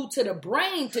muscles do to the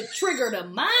brain to trigger the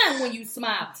mind when you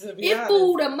smile. It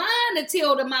fool the mind to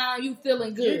tell the mind you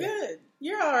feeling good. You're good.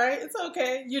 You're all right. It's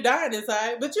okay. You're dying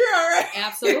inside, but you're all right.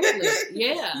 Absolutely.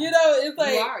 Yeah. You know, it's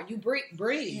like... You are. You breathe.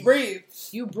 Breathe.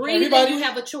 You breathe and you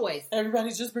have a choice.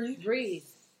 Everybody just breathe. Breathe.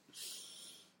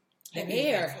 The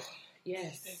air. Thankful.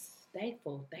 Yes.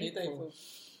 Thankful. Be thankful.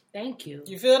 Thank you.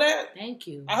 You feel that? Thank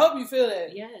you. I hope you feel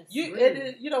that. Yes.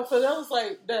 You know, for those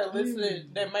like that listening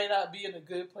that may not be in a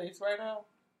good place right now,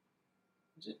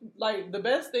 like the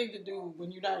best thing to do when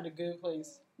you're not in a good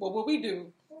place, well, what we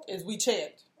do is we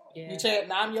chant. Yeah. We chant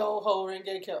 "Nam Yo Ho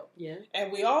Renge Kyo." Yeah.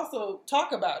 And we also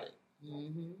talk about it.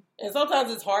 Mm-hmm. And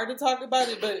sometimes it's hard to talk about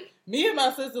it, but me and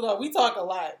my sister-in-law, we talk a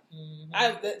lot.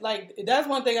 Mm-hmm. That's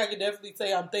one thing I can definitely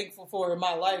say I'm thankful for in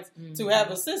my life, to have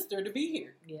a sister to be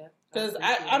here. Yeah. Because,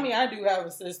 I do have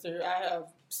a sister. I have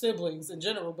siblings in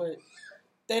general, but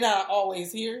they're not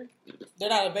always here. They're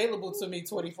not available to me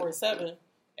 24/7.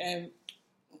 And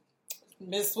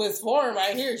Miss Swiss Foreign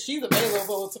right here, she's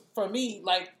available for me,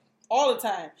 like, all the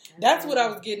time. That's what I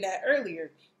was getting at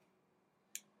earlier.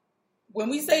 When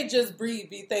we say just breathe,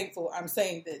 be thankful, I'm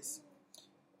saying this.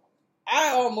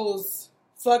 I almost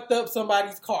fucked up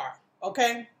somebody's car,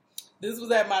 okay? This was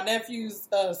at my nephew's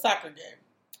soccer game.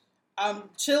 I'm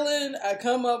chilling. I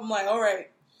come up. I'm like, all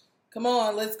right, come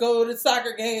on, let's go to the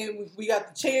soccer game. We got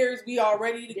the chairs. We all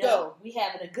ready to go. We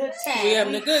having a good time. We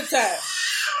having a good time.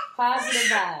 Positive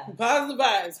vibes. Positive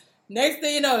vibes. Next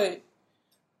thing you know,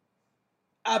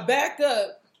 I backed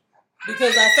up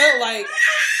because I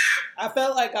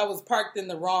felt like I was parked in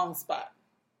the wrong spot.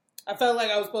 I felt like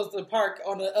I was supposed to park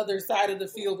on the other side of the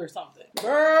field or something.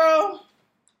 Girl,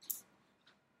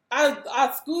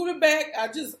 I scooted back. I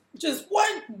just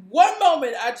one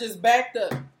moment, I just backed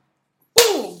up.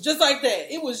 Boom! Just like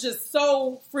that. It was just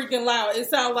so freaking loud. It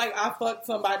sounded like I fucked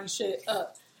somebody's shit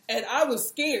up. And I was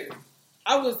scared.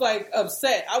 I was like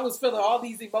upset. I was feeling all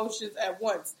these emotions at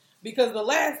once. Because the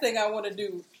last thing I want to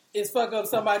do is fuck up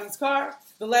somebody's car.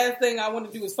 The last thing I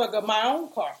want to do is fuck up my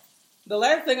own car. The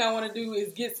last thing I want to do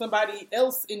is get somebody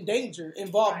else in danger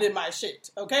involved in my shit.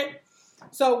 Okay?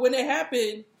 So when it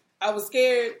happened, I was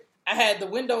scared. I had the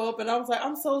window open. I was like,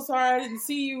 I'm so sorry. I didn't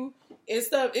see you and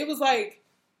stuff. It was like,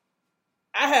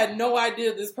 I had no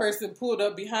idea this person pulled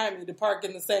up behind me to park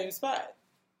in the same spot.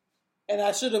 And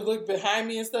I should have looked behind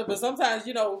me and stuff. But sometimes,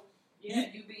 you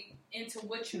be into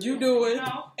what you doing.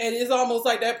 And it's almost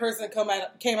like that person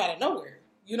came out of nowhere,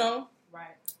 Right.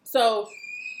 So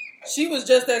she was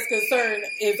just as concerned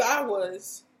as I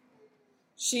was.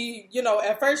 She,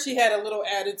 at first she had a little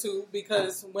attitude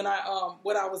because when I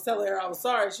was telling her I was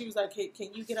sorry, she was like, hey,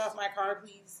 can you get off my car,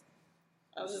 please?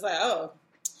 I was just like, oh,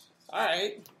 all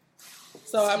right.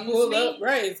 So I pulled up,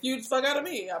 right, excuse the fuck out of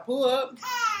me. I pull up.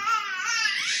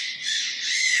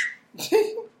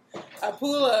 I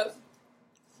pull up,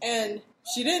 and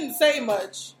she didn't say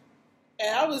much,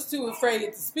 and I was too afraid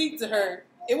to speak to her.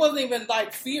 It wasn't even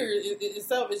like fear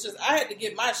itself. It's just I had to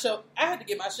get my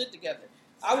shit together.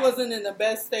 I wasn't in the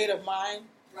best state of mind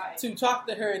to talk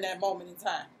to her in that moment in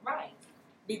time. Right.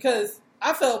 Because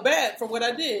I felt bad for what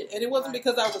I did, and it wasn't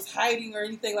because I was hiding or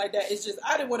anything like that. It's just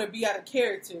I didn't want to be out of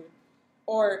character,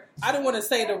 or I didn't want to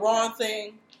say the wrong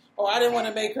thing, or I didn't want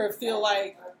to make her feel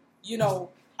like,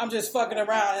 I'm just fucking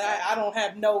around and I don't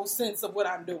have no sense of what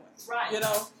I'm doing. Right.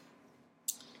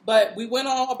 But we went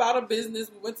on about our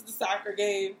business. We went to the soccer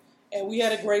game and we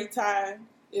had a great time.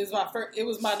 It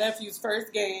was my nephew's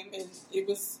first game and it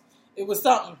was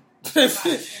something. Right.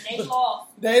 And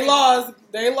they lost.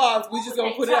 They lost. We just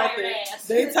gonna put it out there.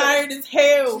 They tired as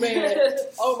hell, man.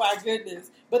 Oh my goodness.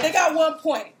 But they got 1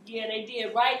 point. Yeah, they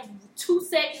did. Right 2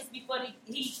 seconds before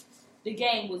the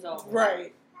game was over.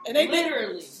 Right. And they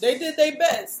literally did their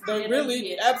best. They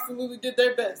really absolutely did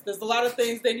their best. There's a lot of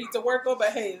things they need to work on,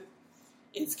 but hey,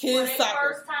 it's kids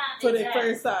soccer. For their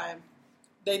first time.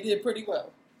 They did pretty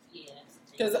well. Yeah.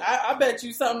 Because I bet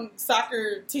you some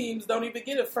soccer teams don't even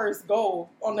get a first goal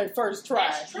on their first try.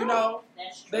 That's true.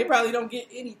 That's true. They probably don't get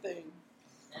anything.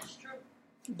 That's true.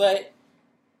 But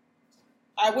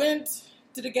I went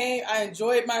to the game. I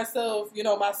enjoyed myself.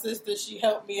 My sister, she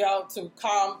helped me out to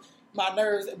calm my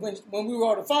nerves. When we were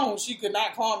on the phone, she could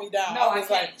not calm me down. No, I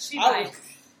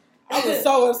was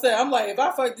so upset. I'm like, if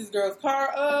I fuck this girl's car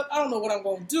up, I don't know what I'm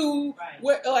going to do.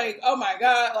 Right. Oh my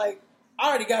God, I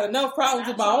already got enough problems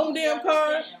with my own damn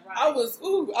car. Right. I was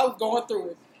going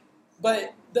through it.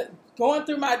 But going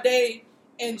through my day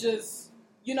and just,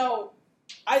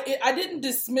 I didn't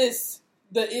dismiss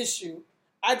the issue.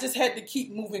 I just had to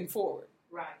keep moving forward.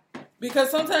 Right.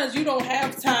 Because sometimes you don't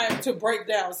have time to break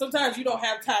down. Sometimes you don't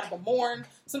have time to mourn.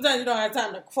 Sometimes you don't have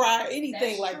time to cry.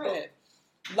 Anything like that.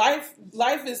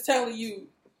 Life is telling you,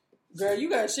 girl, you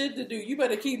got shit to do. You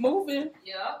better keep moving.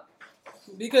 Yep.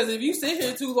 Because if you sit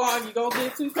here too long, you're going to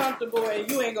get too comfortable and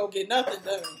you ain't going to get nothing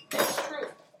done. That's true.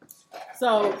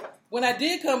 So when I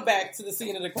did come back to the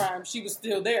scene of the crime, she was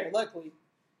still there, luckily.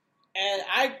 And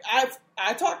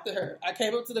I talked to her. I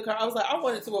came up to the car. I was like, I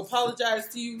wanted to apologize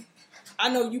to you. I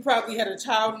know you probably had a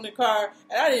child in the car,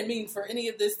 and I didn't mean for any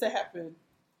of this to happen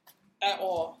at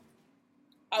all.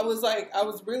 I was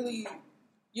really,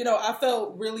 I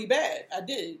felt really bad. I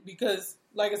did, because,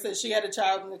 like I said, she had a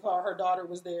child in the car. Her daughter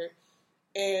was there.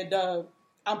 And I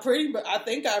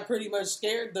think I pretty much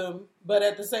scared them, but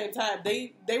at the same time,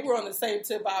 they were on the same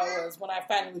tip I was when I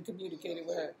finally communicated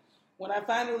with her. When I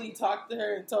finally talked to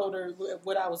her and told her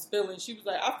what I was feeling, she was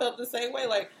like, I felt the same way.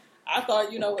 I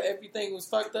thought, everything was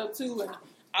fucked up too, and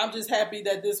I'm just happy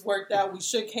that this worked out. We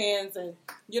shook hands, and,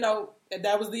 and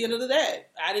that was the end of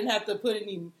that. I didn't have to put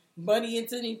any money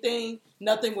into anything.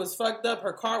 Nothing was fucked up.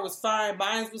 Her car was fine.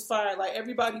 Mine was fine.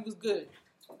 Everybody was good.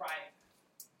 Right.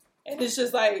 And it's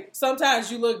just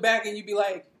sometimes you look back and you be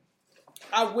like,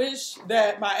 I wish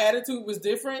that my attitude was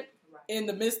different in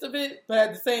the midst of it, but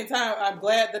at the same time, I'm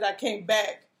glad that I came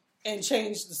back and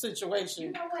changed the situation.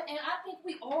 You know what? And I think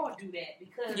we all do that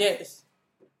because... Yes.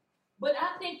 But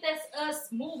I think that's us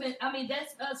moving. I mean,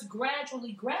 that's us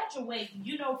gradually graduating,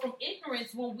 from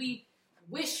ignorance when we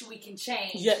wish we can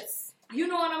change. Yes. You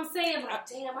know what I'm saying?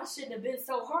 Damn, I shouldn't have been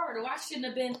so hard, or I shouldn't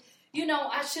have been,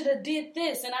 I should have did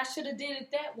this, and I should have did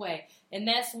it that way. And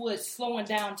that's what slowing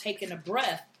down, taking a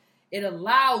breath, it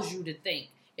allows you to think.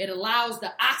 It allows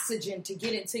the oxygen to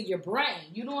get into your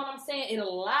brain. You know what I'm saying? It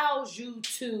allows you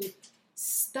to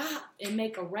stop and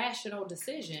make a rational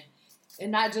decision.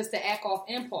 and not just to act off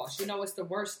impulse. You know, it's the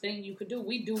worst thing you could do.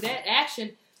 We do that.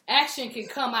 Action can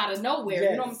come out of nowhere.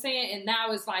 Yes. You know what I'm saying? And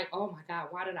now it's like, oh my God,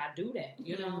 why did I do that?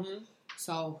 You know?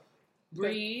 So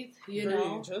breathe, you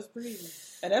know. Just breathe.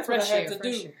 And that's what I had to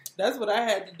do. That's what I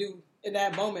had to do in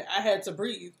that moment. I had to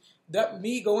breathe.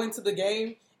 Me going to the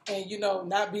game and, you know,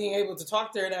 not being able to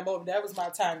talk to her in that moment, that was my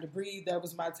time to breathe. That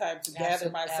was my time to gather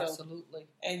myself. Absolutely.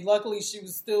 And luckily she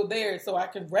was still there so I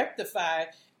could rectify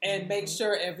and make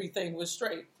sure everything was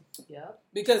straight. Yep.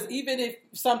 Because even if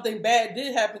something bad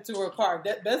did happen to her car,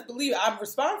 best believe I'm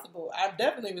responsible. I'm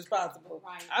definitely responsible.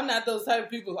 Right. I'm not those type of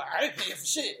people like, I ain't paying for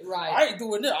shit. Right. I ain't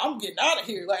doing that. I'm getting out of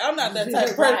here. Like, I'm not that type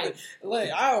of person.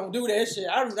 Like, I don't do that shit.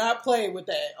 I do not play with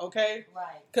that, okay?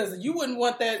 Right. Because you wouldn't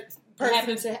want that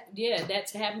person that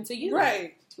to happen to you.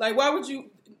 Right. Like, why would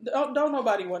you? Don't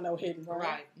nobody want no hidden,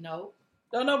 right? No.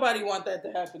 Don't nobody want that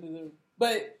to happen to them.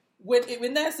 But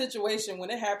in that situation, when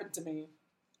it happened to me,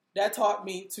 that taught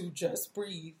me to just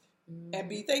breathe and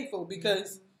be thankful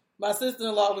because my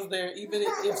sister-in-law was there. Even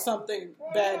if something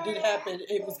bad did happen,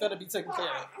 it was going to be taken care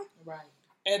of. Right.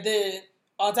 And then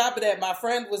on top of that, my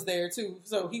friend was there too.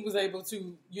 So he was able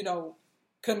to, you know,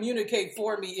 communicate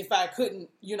for me if I couldn't,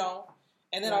 you know.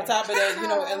 And then on top of that, you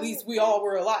know, at least we all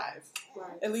were alive.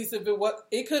 Right. At least if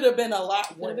it could have been a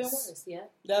lot worse. Could have been worse, yeah.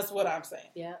 That's what I'm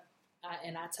saying. Yeah.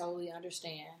 I totally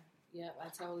understand. Yeah, I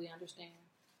totally understand.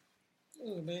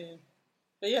 Oh, man.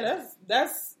 But yeah,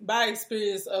 that's my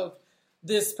experience of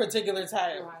this particular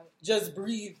time. Right. Just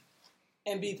breathe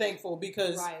and be thankful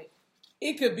because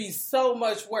it could be so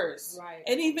much worse. Right.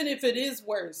 And even if it is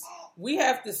worse, we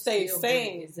have to stay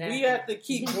sane. Exactly. We have to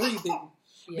keep breathing.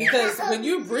 Yeah. Because when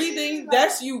you're breathing,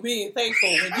 that's you being thankful.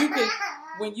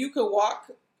 When you can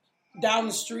walk down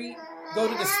the street, go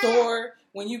to the store,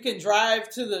 when you can drive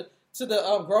to the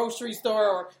grocery store,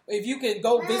 or if you can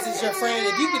go visit your friend,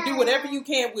 if you can do whatever you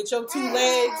can with your 2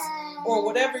 legs or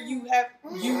whatever you have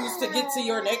used to get to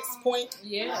your next point,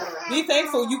 be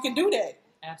thankful you can do that.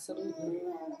 Absolutely.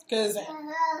 Because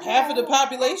half of the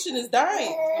population is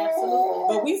dying.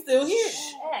 Absolutely. But we still here.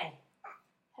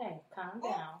 Hey, calm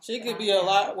down. Shit could be a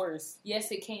lot worse.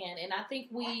 Yes, it can. And I think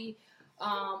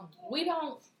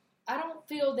I don't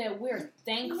feel that we're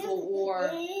thankful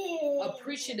or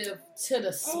appreciative to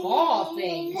the small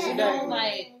things. You know,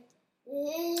 like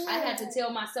I had to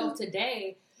tell myself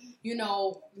today, you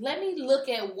know, let me look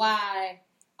at why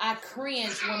I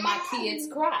cringe when my kids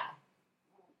cry.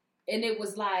 And it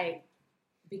was like,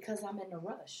 because I'm in a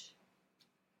rush.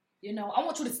 You know, I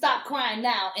want you to stop crying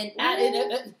now.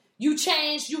 And you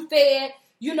changed, you fed,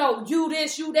 you know, you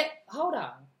this, you that. Hold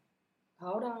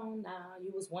on now.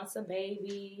 You was once a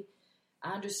baby.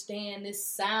 I understand this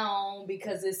sound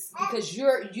because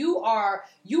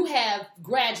you have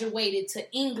graduated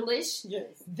to English.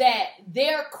 Yes. That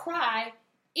their cry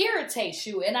irritates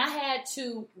you. And I had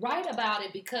to write about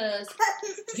it because,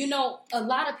 you know, a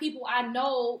lot of people I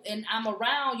know and I'm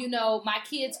around, you know, my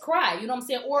kids cry. You know what I'm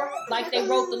saying? Or like they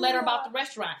wrote the letter about the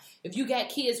restaurant. If you got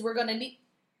kids, we're going to need...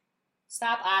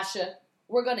 Stop, Asha.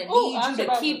 We're going to need you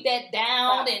to keep that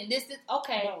down. And this is...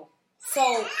 Okay. No.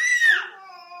 So...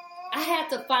 I had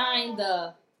to find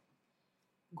the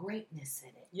greatness in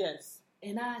it. Yes.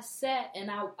 And I sat and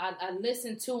I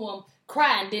listened to them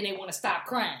cry, and then they want to stop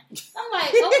crying. I'm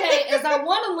like, okay, as I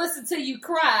want to listen to you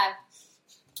cry,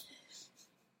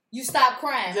 you stop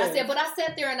crying. Yes. I said, but I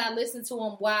sat there and I listened to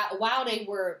them while they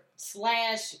were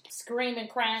screaming,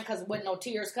 crying because there wasn't no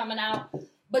tears coming out.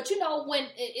 But you know, when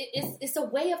it's a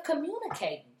way of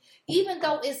communicating, even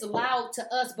though it's loud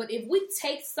to us. But if we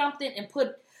take something and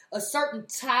put a certain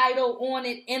title on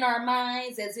it in our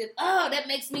minds as if, oh, that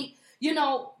makes me, you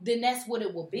know, then that's what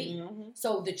it will be. Mm-hmm.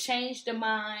 So to change the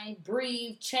mind,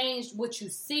 breathe, change what you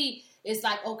see. It's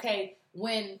like, okay,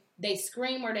 when they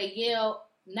scream or they yell,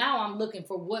 now I'm looking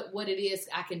for what it is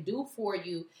I can do for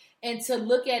you. And to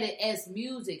look at it as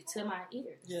music to my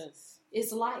ears. Yes.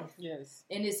 It's life. Yes.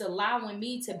 And it's allowing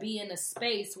me to be in a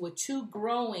space with 2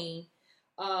 growing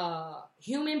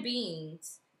human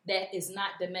beings that is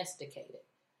not domesticated.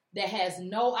 That has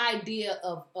no idea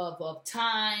of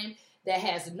time, that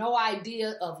has no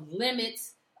idea of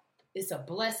limits. It's a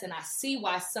blessing. I see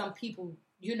why some people,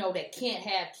 you know, that can't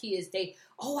have kids,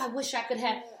 I wish I could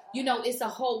have, you know, it's a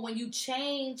whole, when you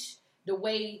change the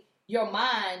way your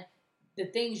mind, the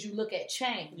things you look at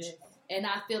change. Yes. And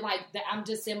I feel like that I'm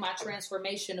just in my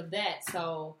transformation of that.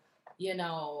 So, you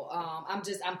know, I'm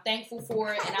thankful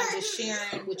for it, and I'm just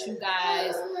sharing with you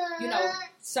guys, you know,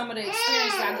 some of the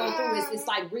experiences I go through. It's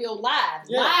like real live.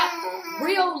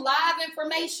 Real live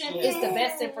information is the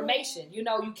best information. You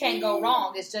know, you can't go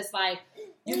wrong. It's just like,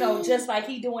 You know, just like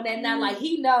he doing that now. Like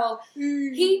he knows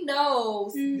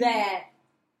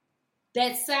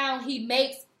that sound he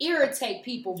makes irritate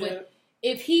people. But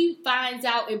if he finds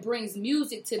out it brings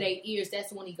music to their ears,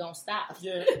 that's when he gonna stop.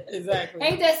 Yeah, exactly.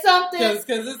 Ain't that something?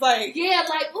 Because it's like, yeah,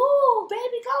 like, ooh,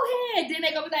 baby, go ahead. Then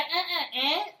they gonna be like,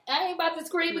 I ain't about to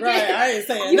scream again. Right, I ain't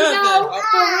saying you nothing. know,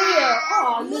 for real.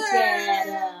 Oh, look at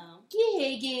him.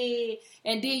 Yeah.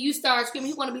 And then you start screaming.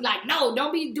 He wanna be like, no,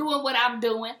 don't be doing what I'm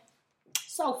doing.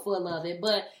 So full of it.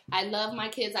 But I love my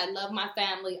kids. I love my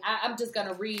family. I'm just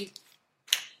gonna read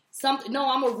something. No,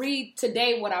 I'm gonna read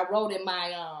today what I wrote in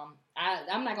my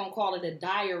I'm not gonna call it a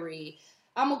diary.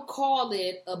 I'm gonna call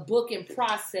it a book in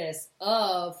process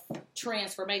of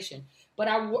transformation. But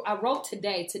I wrote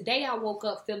today. Today I woke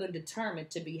up feeling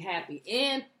determined to be happy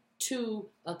and to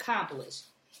accomplish.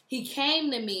 He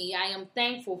came to me. I am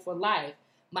thankful for life.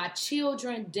 My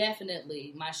children,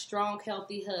 definitely. My strong,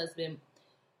 healthy husband.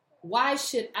 Why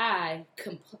should I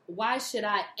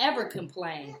ever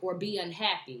complain or be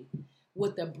unhappy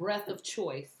with the breath of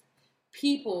choice?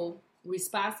 People,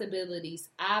 responsibilities,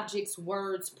 objects,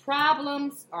 words,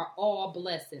 problems are all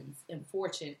blessings and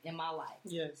fortune in my life.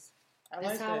 Yes.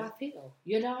 That's how I feel,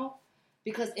 you know?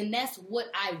 And that's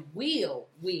what I will.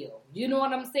 You know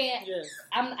what I'm saying? Yes.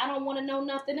 I don't want to know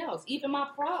nothing else, even my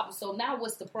problems. So now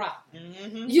what's the problem?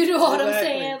 Mm-hmm. You know what I'm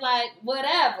saying? Like,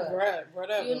 whatever. Right,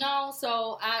 whatever. You know?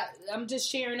 So I'm just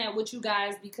sharing that with you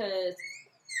guys because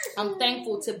I'm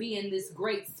thankful to be in this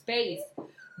great space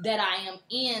that I am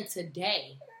in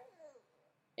today.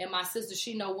 And my sister,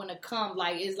 she know when to come.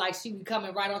 Like, it's like she be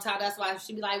coming right on top. That's why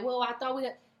she be like, well, I thought we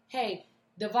had, hey,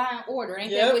 divine order.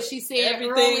 Ain't that what she said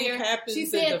earlier? She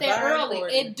said that earlier.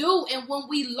 It do. And when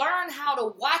we learn how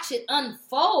to watch it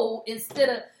unfold instead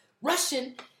of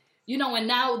rushing, you know, and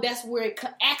now that's where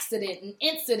accident and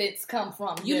incidents come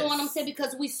from. You know what I'm saying?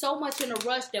 Because we so much in a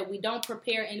rush that we don't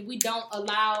prepare and we don't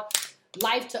allow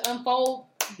life to unfold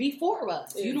before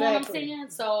us. You know what I'm saying?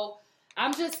 So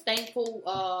I'm just thankful,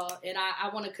 and I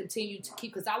want to continue to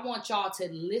keep, because I want y'all to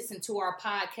listen to our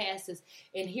podcasts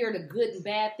and hear the good and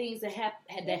bad things that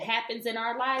happens in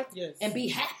our life, and be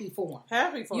happy for them.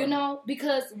 Happy for them. You know,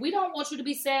 because we don't want you to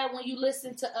be sad when you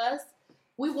listen to us.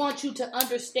 We want you to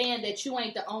understand that you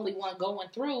ain't the only one going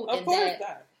through, of and course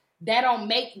that don't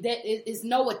make that is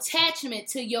no attachment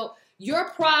to your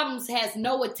problems. Has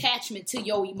no attachment to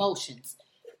your emotions.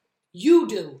 You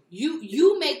do.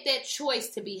 You make that choice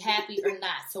to be happy or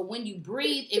not. So when you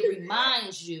breathe, it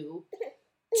reminds you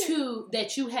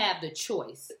that you have the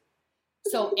choice.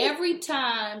 So every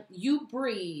time you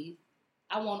breathe,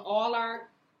 I want all our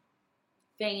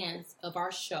fans of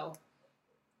our show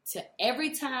to,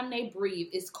 every time they breathe,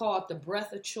 it's called the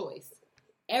breath of choice.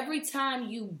 Every time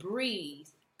you breathe,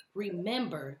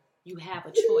 remember you have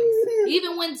a choice.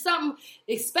 Even when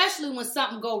especially when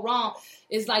something go wrong,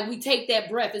 it's like we take that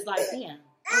breath. It's like, damn,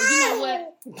 you know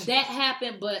what? That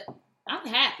happened, but I'm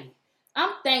happy.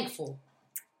 I'm thankful.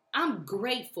 I'm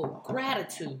grateful.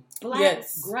 Gratitude. Black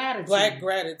gratitude. Black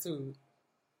gratitude.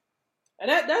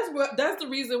 And that's the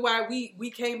reason why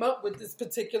we came up with this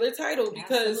particular title,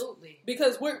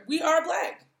 because we are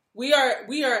black. We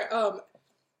are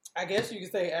I guess you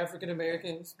could say African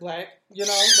Americans, black, you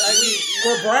know, like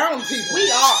we're brown people.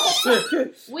 We are.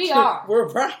 We are. We're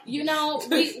brown. You know,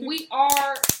 we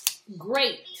are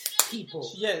great people.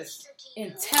 Yes.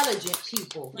 Intelligent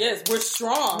people. Yes, we're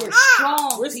strong. We're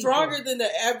strong. We're people. Stronger than the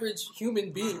average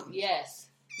human being. Yes.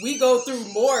 We go through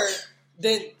more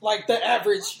than like the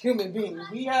average human being.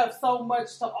 We have so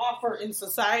much to offer in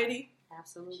society.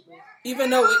 Absolutely. Even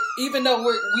though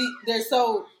there's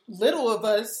so little of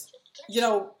us, you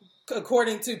know,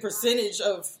 according to percentage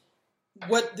of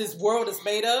what this world is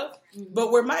made of,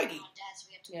 but we're mighty.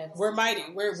 Yes. We're mighty.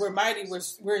 We're mighty.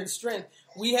 We're in strength.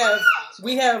 We have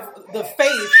the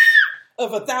faith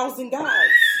of 1,000 gods.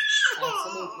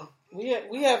 Absolutely.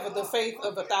 We have the faith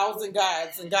of 1,000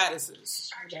 gods and goddesses.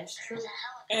 That's true.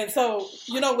 And so,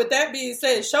 you know, with that being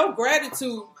said, show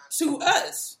gratitude to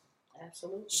us.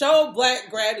 Absolutely. Show black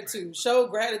gratitude. Show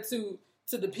gratitude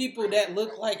to the people that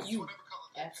look like you.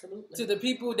 Absolutely. To the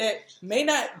people that may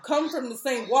not come from the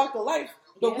same walk of life,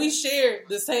 but we share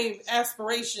the same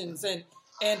aspirations and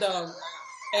goals.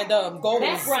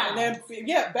 Background.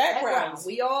 Backgrounds.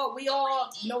 We all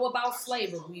know about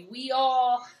slavery. We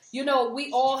all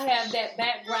have that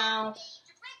background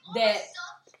that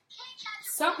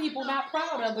some people not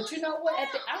proud of. But you know what?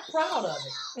 I'm proud of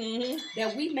it. Mm-hmm.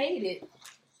 That we made it.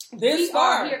 This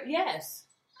far. Here. Yes.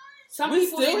 Some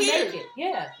people didn't make it.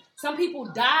 Yeah. Some people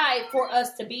died for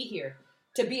us to be here,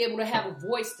 to be able to have a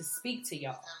voice to speak to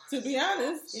y'all. To be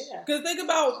honest, yeah. Because think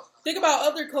about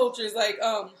other cultures, like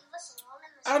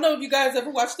I don't know if you guys ever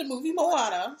watched the movie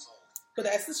Moana, but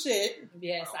that's the shit.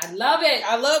 Yes, I love it.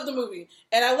 I love the movie.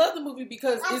 And I love the movie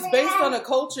because it's based on a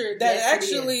culture that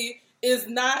actually is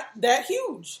not that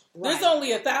huge. Right. There's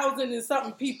only 1,000 and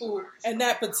something people in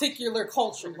that particular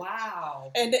culture.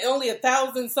 Wow. And only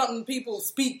 1,000 something people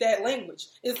speak that language.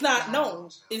 It's not known.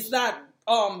 It's not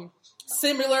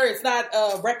similar. It's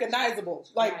not recognizable.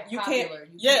 Like right. you Popular.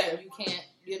 can't. You can't.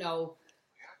 You know.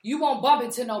 You won't bump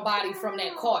into nobody from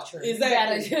that culture.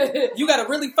 Exactly. You gotta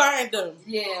really find them.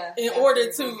 Yeah. In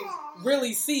order to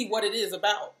really see what it is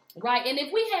about. Right. And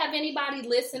if we have anybody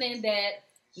listening that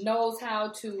knows how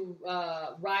to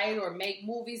write or make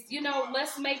movies, you know,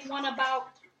 let's make one about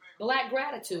Black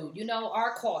gratitude, you know,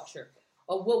 our culture,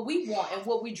 or what we want and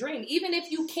what we dream. Even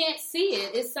if you can't see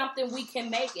it, it's something we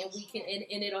can make and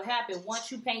and it'll happen.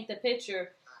 Once you paint the picture,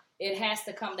 it has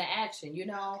to come to action, you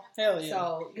know? Hell yeah.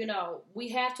 So, you know, we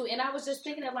have to. And I was just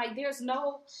thinking that, like, there's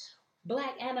no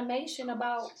Black animation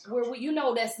about where we, you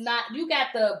know, that's not, you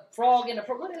got the frog and the,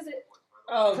 what is it?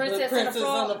 Oh, Princess and the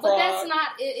Frog. But that's not,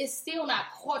 it's still not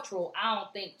cultural, I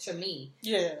don't think, to me.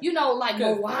 Yeah. You know, like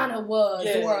Moana was,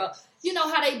 or, you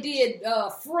know, how they did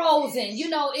Frozen. You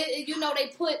know, you know, they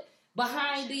put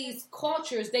behind these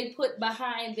cultures, they put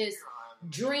behind this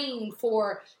dream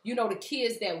for, you know, the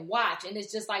kids that watch. And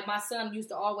it's just like my son used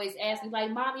to always ask me,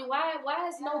 like, Mommy, why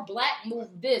is no Black movie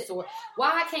this? Or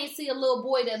why I can't see a little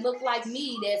boy that look like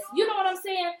me that's, you know what I'm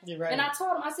saying? You're right. And I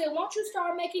told him, I said, why don't you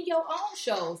start making your own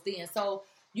shows then? So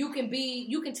you can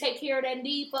take care of that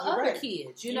need for other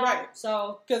kids, you know? Right.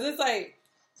 So, because it's like,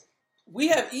 we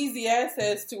have easy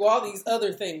access to all these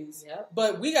other things,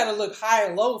 but we got to look high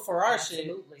and low for our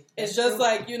shit. It's just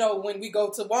like, you know, when we go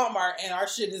to Walmart and our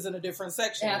shit is in a different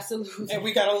section. Absolutely. And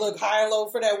we got to look high and low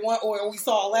for that one, or we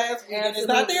saw last week and it's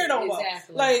not there no more.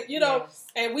 Like, you know,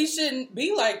 and we shouldn't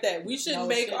be like that. We shouldn't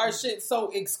make our shit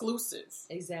so exclusive.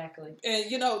 Exactly. And,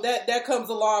 you know, that comes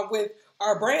along with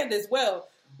our brand as well.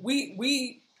 We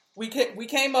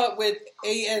came up with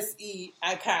ASE,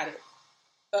 Iconic.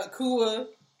 Kua,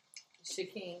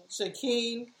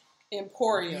 Shakeen,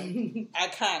 Emporium,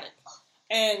 Iconic.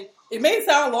 And it may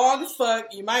sound long as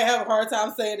fuck. You might have a hard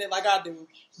time saying it like I do.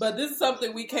 But this is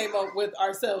something we came up with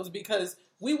ourselves because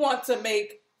we want to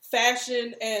make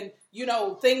fashion and, you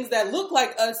know, things that look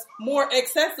like us more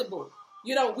accessible.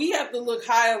 You know, we have to look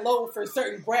high and low for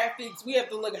certain graphics. We have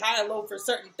to look high and low for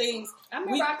certain things. I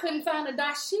remember I couldn't find a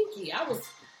dashiki. I was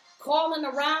calling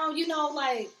around, you know,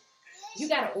 like, you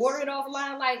got to order it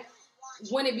offline, like,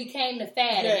 when it became the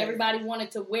fad and everybody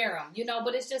wanted to wear them, you know,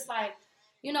 but it's just like,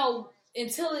 you know,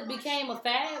 until it became a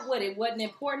fad, it wasn't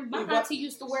important. My auntie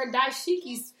used to wear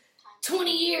dashikis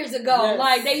 20 years ago. Yes.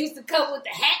 Like, they used to come with the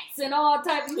hats and all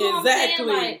types, you know what I'm saying?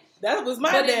 Like, that was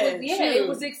my dad. It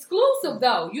was exclusive,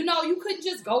 though. You know, you couldn't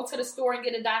just go to the store and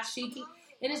get a dashiki.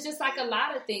 And it's just like a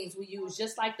lot of things we use,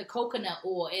 just like the coconut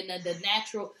oil and the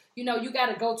natural, you know, you got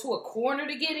to go to a corner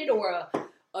to get it or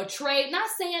a trade. Not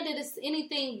saying that it's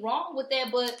anything wrong with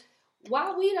that, but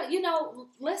why we, you know,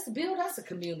 let's build us a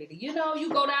community. You know, you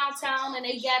go downtown and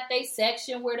they got their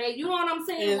section where they, you know what I'm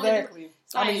saying? Exactly.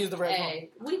 I'm gonna use the red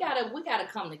one. We gotta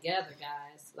come together,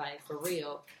 guys. Like, for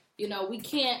real. You know, we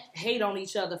can't hate on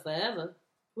each other forever.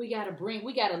 We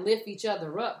gotta lift each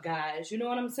other up, guys. You know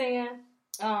what I'm saying?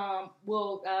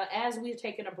 As we're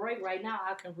taking a break right now,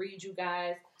 I can read you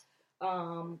guys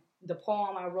the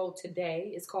poem I wrote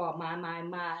today. It's called My, My,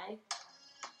 My.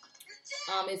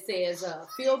 It says,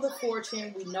 feel the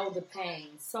fortune, we know the pain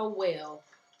so well.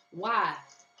 Why?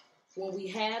 When we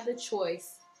have the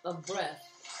choice of breath,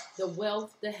 the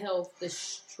wealth, the health, the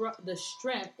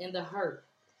strength, and the hurt.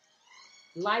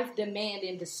 Life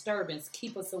demanding disturbance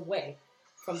keep us away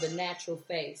from the natural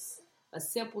face. A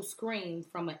simple scream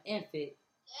from an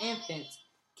infant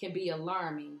can be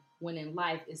alarming when in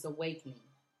life is awakening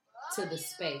to the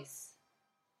space.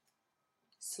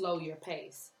 Slow your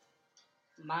pace.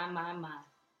 My, my, my.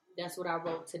 That's what I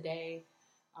wrote today.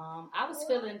 I was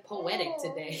feeling poetic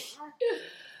today.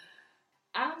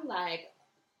 I'm like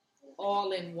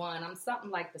all in one. I'm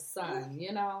something like the sun,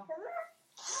 you know?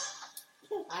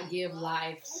 I give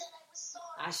life.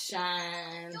 I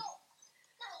shine.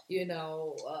 You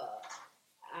know,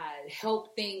 I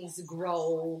help things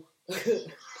grow.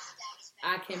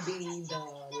 I can be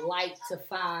the light to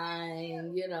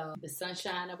find, you know, the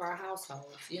sunshine of our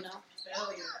households, you know?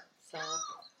 So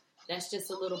that's just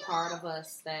a little part of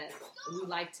us that we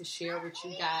like to share with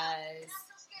you guys.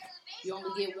 You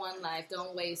only get one life.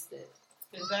 Don't waste it.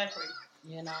 Exactly.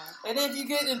 You know? And if you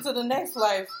get into the next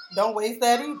life, don't waste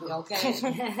that either. Okay.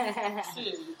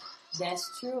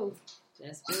 That's true.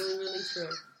 That's really, really true.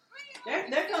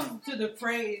 That comes to the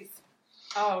phrase,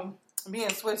 Me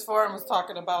and Swiss Forum was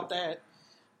talking about that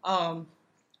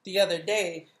the other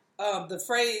day. The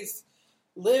phrase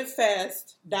 "live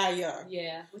fast, die young."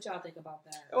 Yeah, what y'all think about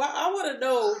that? Well, I want to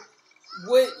know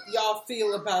what y'all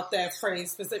feel about that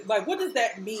phrase specific. Like, what does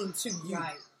that mean to you?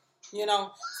 Right. You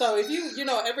know, so if you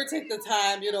ever take the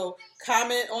time,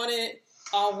 comment on it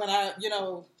when I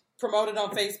promote it on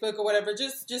Facebook or whatever,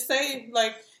 just say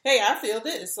like, hey, I feel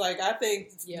this. Like, I think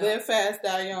live fast,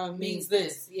 die young means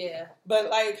this. Yeah. But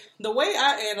like the way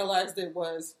I analyzed it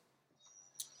was,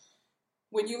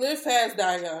 when you live fast,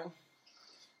 die young,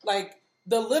 like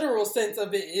the literal sense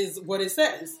of it is what it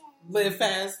says. Live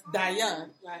fast, die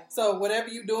young. Right. So whatever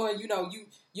you're doing,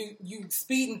 you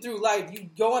speeding through life, you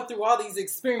going through all these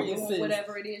experiences.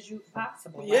 Whatever it is you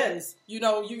possible. Right? Yes.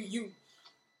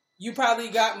 You probably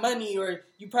got money, or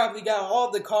you probably got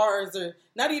all the cars, or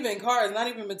not even cars, not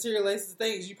even materialistic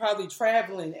things. You probably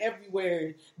traveling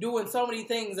everywhere, doing so many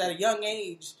things at a young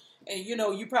age. And,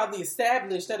 you probably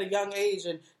established at a young age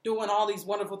and doing all these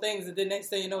wonderful things. And then next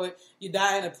thing you know it, you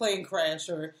die in a plane crash,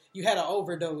 or you had an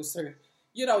overdose, or,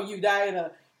 you die in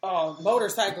a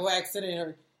motorcycle accident,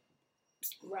 or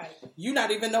right. you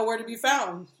not even know where to be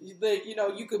found.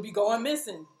 You could be going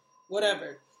missing,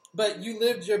 whatever. But you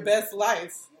lived your best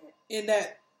life in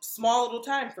that small little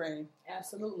time frame.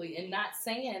 Absolutely. And not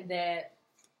saying that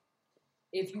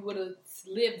if you would have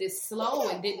lived this slow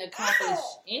and didn't accomplish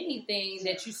anything,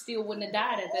 that you still wouldn't have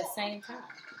died at that same time.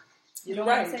 You know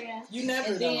what I'm saying? You never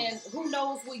know. And then who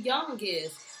knows what young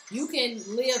is? You can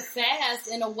live fast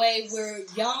in a way where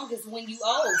young is when you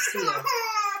old still.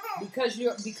 Because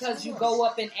you go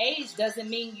up in age doesn't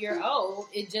mean you're old.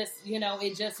 It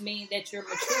just means that you're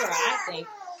mature, I think.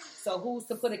 So who's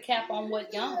to put a cap on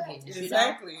what young is?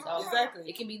 Exactly. So exactly.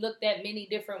 It can be looked at many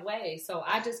different ways. So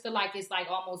I just feel like it's like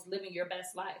almost living your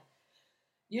best life.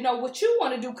 What you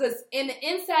want to do, because in the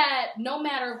inside, no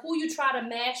matter who you try to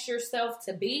mash yourself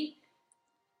to be,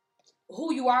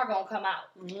 who you are going to come out.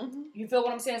 Mm-hmm. You feel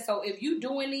what I'm saying? So if you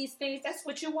doing these things, that's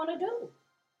what you want to do.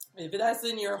 If that's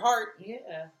in your heart,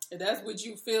 yeah, if that's what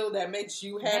you feel that makes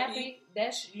you happy,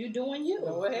 that's you doing you.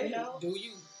 Go ahead, do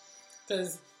you?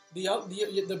 Because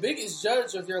the biggest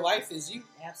judge of your life is you.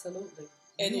 Absolutely.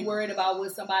 And you worried about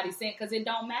what somebody's saying, because it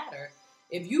don't matter.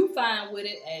 If you fine with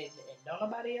it, hey, don't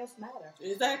nobody else matter.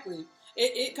 Exactly.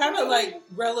 It kind of like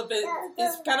relevant.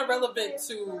 It's kind of relevant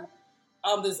to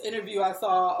this interview I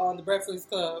saw on the Breakfast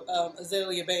Club.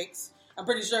 Azalea Banks. I'm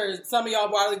pretty sure some of y'all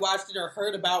probably watched it or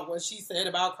heard about what she said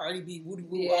about Cardi B, woody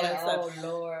woo, all that stuff. Oh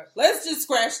Lord. Let's just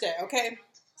scratch that, okay?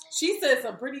 She said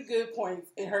some pretty good points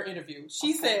in her interview.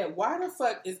 She said, why the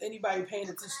fuck is anybody paying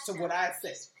attention to what I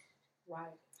say? Right.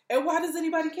 And why does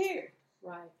anybody care?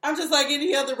 Right. I'm just like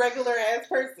any other regular ass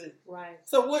person. Right.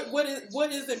 So what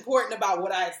is important about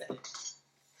what I say?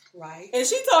 Right. And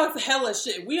she talks hella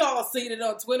shit. We all seen it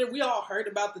on Twitter. We all heard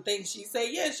about the things she say.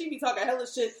 Yeah, she be talking hella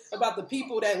shit about the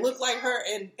people that look like her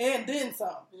and then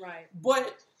some. Right.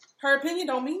 But her opinion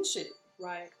don't mean shit.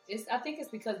 Right. I think it's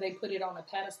because they put it on a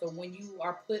pedestal. When you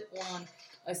are put on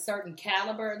a certain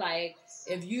caliber, like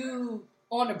if you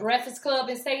on the Breakfast Club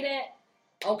and say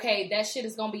that, okay, that shit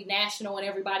is gonna be national and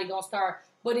everybody gonna start.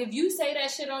 But if you say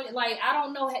that shit on, like, I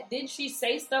don't know, didn't she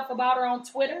say stuff about her on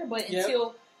Twitter? But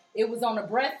until it was on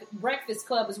the Breakfast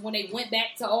Club is when they went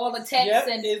back to all the texts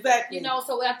and exactly.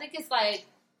 So I think it's like,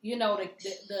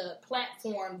 the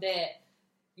platform that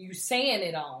you saying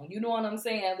it on. You know what I'm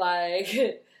saying?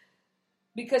 Like,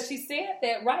 because she said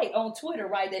that right on Twitter,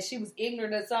 right, that she was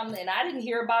ignorant of something, and I didn't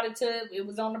hear about it till it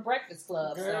was on the Breakfast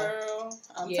Club. Girl,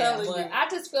 I'm telling you. I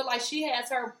just feel like she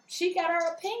got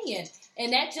her opinion,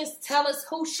 and that just tell us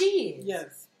who she is.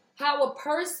 Yes. How a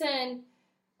person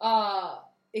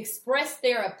express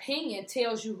their opinion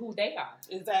tells you who they are.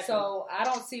 Exactly. So I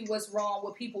don't see what's wrong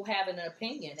with people having an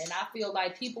opinion, and I feel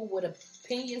like people with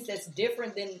opinions that's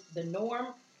different than the norm,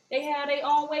 they have their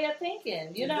own way of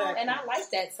thinking, you know, and I like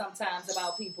that sometimes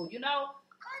about people,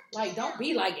 like don't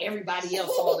be like everybody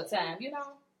else all the time,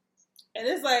 And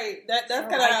it's like that's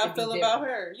kind of how I feel about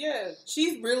her. Yeah,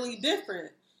 she's really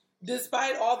different.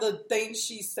 Despite all the things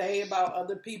she say about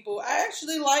other people, I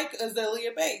actually like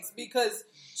Azalea Banks because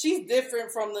she's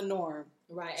different from the norm.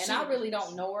 Right, and I really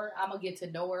don't know her. I'm gonna get to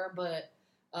know her, but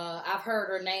I've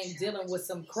heard her name dealing with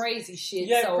some crazy shit.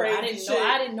 Yeah, so crazy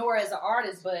I didn't know her as an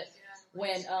artist, but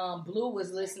when Blue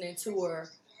was listening to her,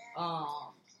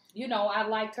 I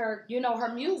liked her,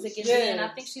 her music. And then I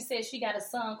think she said she got a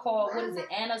song called, what is it,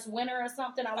 Anna's Winter or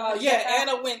something?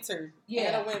 Anna Winter. Yeah.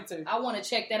 Anna Winter. I want to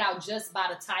check that out just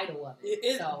by the title of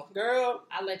it. Girl,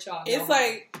 I'll let y'all know. It's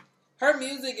like, her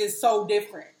music is so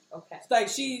different. Okay. It's like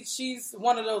she's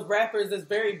one of those rappers that's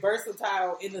very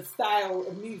versatile in the style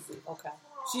of music. Okay.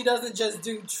 She doesn't just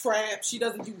do trap. She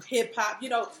doesn't do hip hop.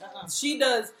 She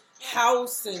does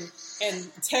house and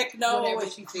techno.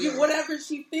 Whatever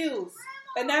she feels.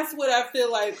 And that's what I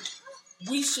feel like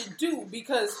we should do,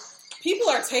 because people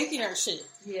are taking our shit.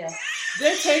 Yeah.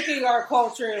 They're taking our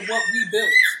culture and what we built.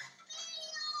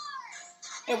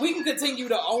 And we can continue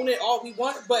to own it all we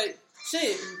want, but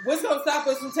shit, what's going to stop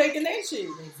us from taking that shit?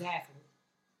 Exactly.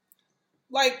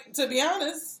 Like, to be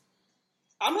honest,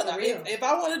 if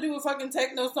I want to do a fucking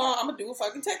techno song, I'm going to do a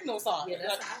fucking techno song. Yeah,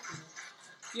 that's awesome.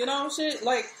 You know, shit.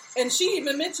 Like, and she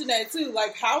even mentioned that too.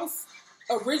 Like, house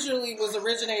originally was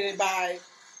originated by,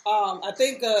 I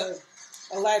think, a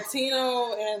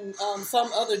Latino and some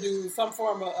other dude, some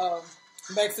form of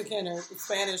Mexican or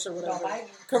Spanish or whatever.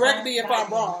 Correct me if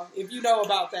I'm wrong. If you know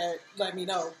about that, let me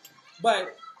know.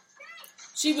 But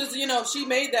she was, she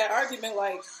made that argument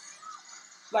like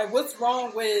what's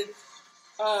wrong with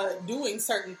doing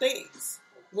certain things?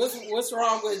 What's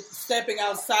wrong with stepping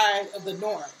outside of the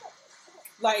norm?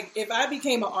 Like, if I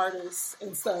became an artist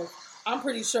and stuff, I'm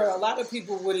pretty sure a lot of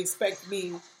people would expect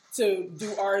me to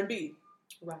do R&B.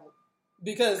 Right.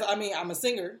 Because, I mean, I'm a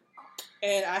singer,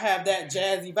 and I have that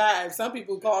jazzy vibe. Some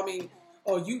people call me,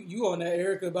 oh, you on that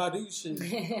Erykah Badu shit.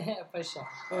 For sure.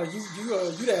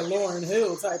 You that Lauryn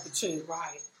Hill type of chick.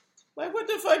 Right. Like, what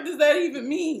the fuck does that even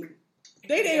mean?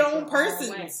 They their own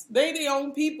persons. They their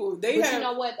own people. But you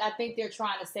know what? I think they're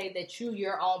trying to say that you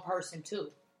your own person,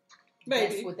 too.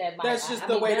 Maybe. That's what that might. That's just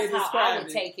the way they describe it. How I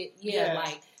would take it. Yeah,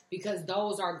 like, because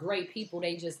those are great people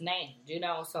they just named,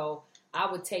 so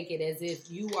I would take it as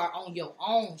if you are on your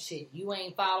own shit. You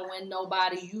ain't following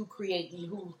nobody. You creating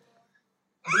who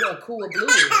a cool blue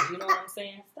is. You know what I'm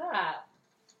saying? Stop.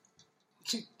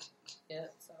 Yeah,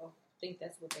 so I think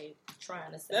that's what they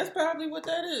trying to say. That's probably what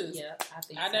that is. Yeah, I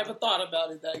think I never thought about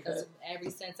it like that.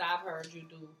 Ever since I've heard you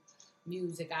do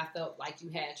music, I felt like you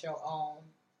had your own,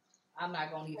 I'm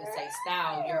not going to even say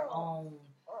style, your own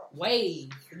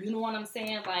wave. You know what I'm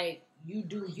saying? Like, you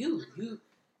do you.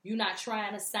 You're not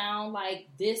trying to sound like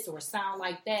this or sound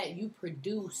like that. You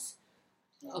produce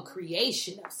a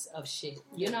creation of shit.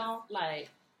 Like,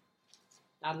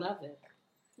 I love it.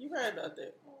 You're right about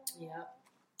that. Yeah.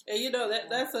 And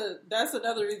that's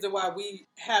another reason why we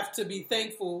have to be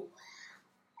thankful,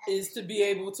 is to be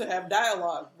able to have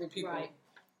dialogue with people, right,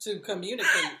 to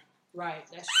communicate. Right,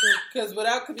 that's true. Because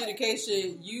without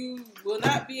communication, you will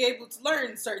not be able to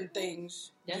learn certain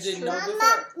things you didn't know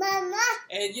before.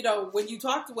 And, when you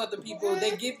talk to other people,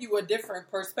 they give you a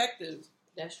different perspective.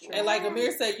 That's true. And like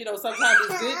Amir said, sometimes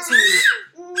it's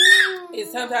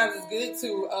good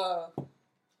to,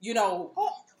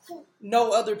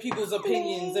 know other people's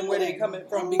opinions and where they're coming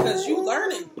from, because you're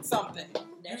learning something.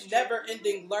 That's true.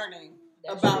 Never-ending learning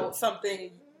about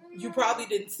something you probably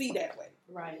didn't see that way.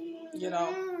 Right.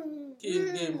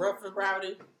 Kids getting rough and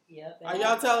rowdy. Yeah. Are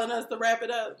y'all telling us to wrap it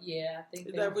up? Yeah, I think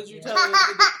is that what you're telling us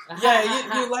to do?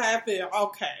 Yeah, you laughing.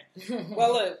 Okay.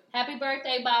 Well, look. Happy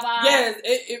birthday, Baba. Yes,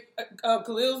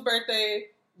 Khalil's birthday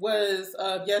was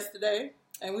dress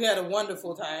and we had a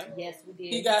wonderful time. Yes, we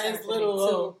did. He got his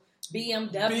little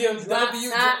BMW drop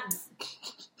top.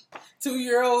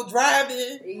 2-year-old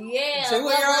driving. Yeah.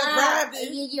 2-year-old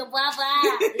driving. Yeah,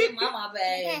 Baba. Mama,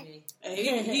 baby. And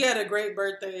he had a great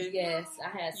birthday. Yes, I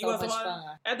had so much fun.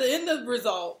 At the end of the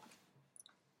result,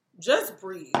 just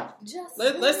breathe.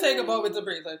 Let's take a moment to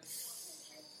breathe.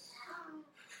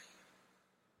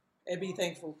 And be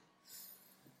thankful.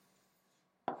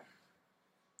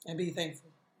 And be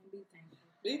thankful.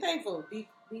 Be thankful. Be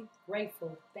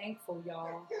grateful. Thankful,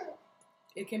 y'all.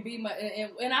 It can be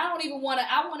and I don't even want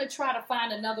to. I want to try to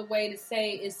find another way to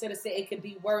say, instead of say it could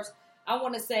be worse, I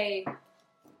want to say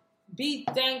be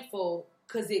thankful,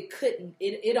 because it couldn't.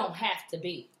 It don't have to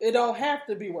be. It don't have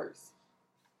to be worse.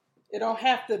 It don't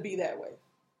have to be that way.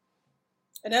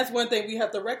 And that's one thing we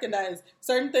have to recognize.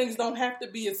 Certain things don't have to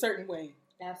be a certain way.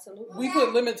 Absolutely. We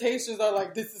put limitations on,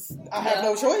 like, I have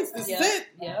no choice. This is it.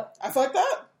 Yep. I fucked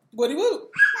up. What do you do?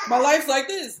 My life's like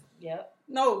this. Yep.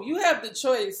 No, you have the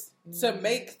choice to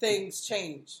make things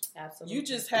change. Absolutely. You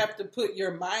just have to put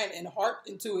your mind and heart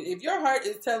into it. If your heart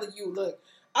is telling you, look,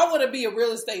 I want to be a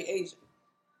real estate agent.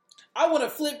 I want to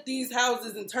flip these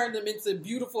houses and turn them into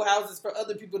beautiful houses for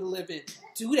other people to live in.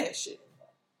 Do that shit.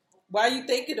 Why are you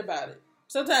thinking about it?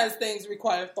 Sometimes things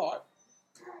require thought.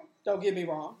 Don't get me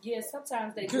wrong. Yeah,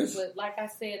 sometimes they do. But like I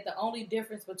said, the only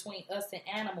difference between us and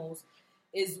animals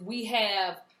is we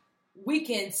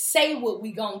can say what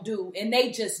we gonna do, and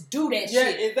they just do that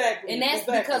shit. Yeah, exactly. And that's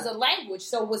because of language.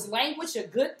 So was language a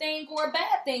good thing or a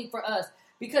bad thing for us?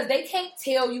 because they can't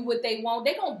tell you what they want.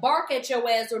 They gonna bark at your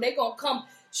ass, or they gonna come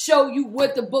show you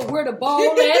where the ball at,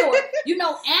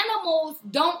 or animals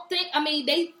don't think. I mean,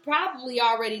 they probably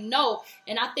already know,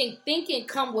 and I think thinking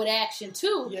come with action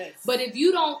too. Yes. But if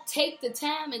you don't take the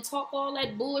time and talk all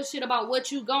that bullshit about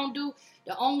what you gonna do,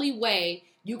 the only way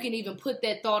you can even put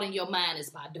that thought in your mind is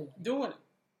by doing it.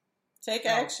 Take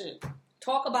action.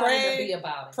 Talk about it and be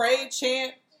about it. Pray,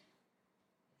 chant,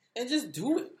 and just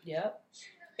do it. Yep.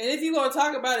 And if you're gonna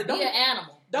talk about it, don't be an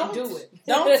animal. Don't do it.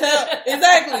 Don't tell.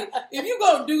 Exactly. If you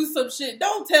gonna do some shit,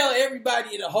 don't tell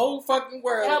everybody in the whole fucking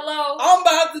world. Hello. I'm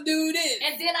about to do this.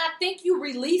 And then I think you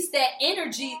release that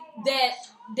energy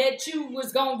that you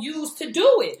was gonna use to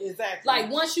do it. Exactly. Like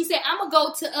once you say, I'm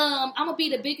gonna be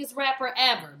the biggest rapper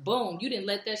ever. Boom. You didn't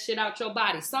let that shit out your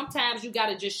body. Sometimes you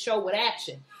gotta just show with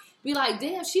action. Be like,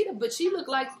 damn, she look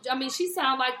like, she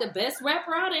sound like the best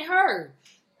rapper I done heard.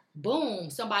 Boom,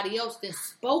 somebody else then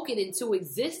spoke it into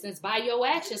existence by your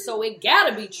action, so it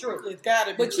gotta be true. It's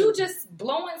gotta be but true. You just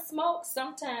blowing smoke,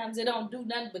 sometimes it don't do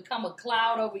nothing but become a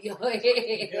cloud over your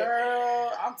head.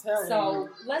 Girl, I'm telling you. So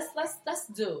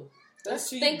let's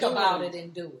think about it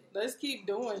and do it. Let's keep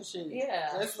doing shit. Yeah.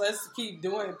 Let's keep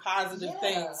doing positive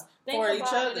things for each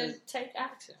other. And take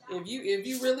action. If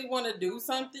you really want to do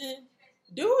something,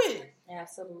 do it.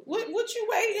 Absolutely. What you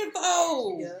waiting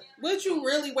for? Yeah. What you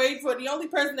really waiting for? The only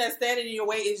person that's standing in your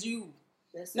way is you.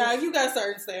 Now, you got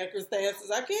certain circumstances.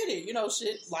 I get it.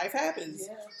 Shit, life happens.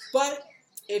 Yeah. But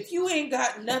if you ain't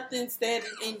got nothing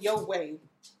standing in your way,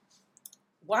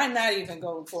 why not even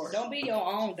go for it? Don't be your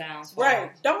own downfall.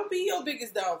 Right. Don't be your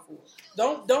biggest downfall.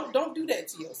 Don't do that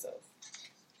to yourself.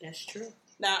 That's true.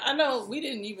 Now, I know we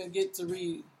didn't even get to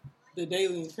read the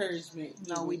daily encouragement.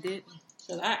 No, we didn't.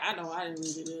 Because I know I didn't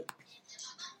read it.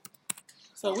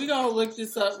 So we're going to look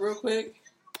this up real quick.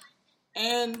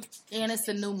 And it's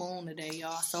a new moon today,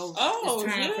 y'all. So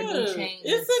it's time for new changes.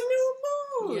 It's a new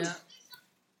moon. Yeah.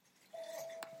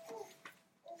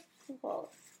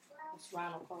 It's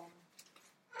Ronald calling.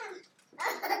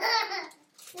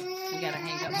 We got to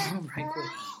hang up the phone right quick.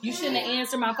 You shouldn't have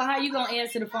answered my phone. How you going to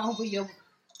answer the phone for your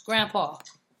grandpa?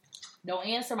 Don't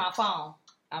answer my phone.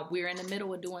 We're in the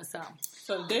middle of doing something.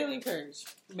 So Daily Encourage,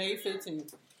 May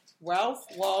 15th. Ralph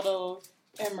Waldo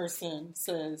Emerson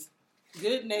says,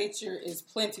 good nature is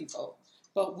plentiful,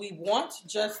 but we want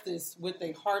justice with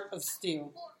a heart of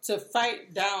steel to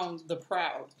fight down the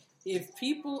proud. If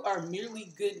people are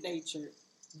merely good-natured,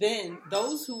 then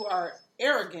those who are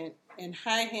arrogant and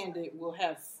high-handed will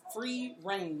have free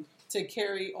reign to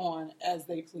carry on as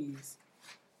they please.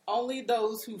 Only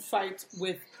those who fight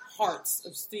with hearts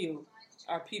of steel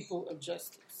are people of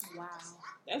justice. Wow.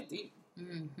 That's deep.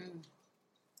 Mm-hmm.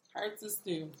 Hearts of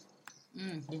steel.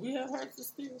 Do we have hearts of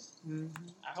steel? Mm-hmm.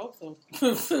 I hope so.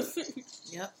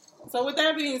 Yep. So with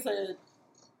that being said,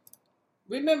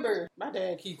 remember, my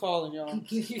dad keep calling y'all.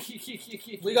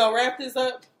 We gonna wrap this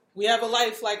up. We have a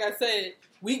life, like I said.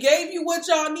 We gave you what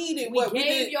y'all needed. We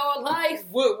gave y'all life.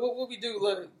 What we do?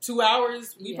 Look, 2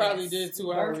 hours? We probably did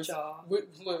 2 hours. Y'all. Look,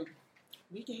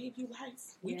 we gave you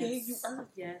life. We gave you earth.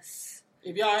 Yes.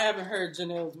 If y'all haven't heard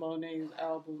Janelle Monáe's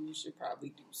album, you should probably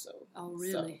do so. Oh,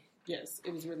 really? So, yes,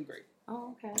 it was really great.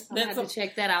 Oh, okay. I'm gonna have to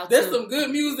check that out. There's some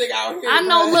good music out here. I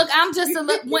know. Look, I'm just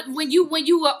when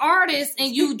you an artist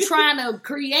and you trying to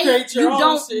create you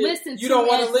don't shit. Listen. You don't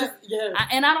want to listen. Yeah.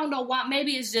 And I don't know why.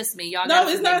 Maybe it's just me. Y'all. No,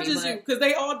 it's not just you because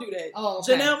they all do that. Oh,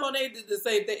 okay. Janelle Monáe did the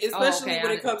same thing, especially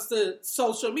when it comes to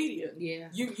social media. Yeah.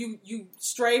 You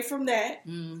stray from that,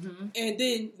 mm-hmm. and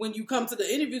then when you come to the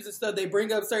interviews and stuff, they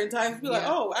bring up certain times. You be like,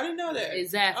 oh, I didn't know that.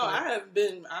 Exactly. Oh, I haven't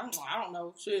been. I don't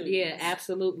know. Shit. Yeah,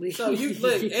 absolutely. So you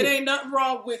look. It ain't nothing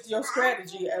wrong with your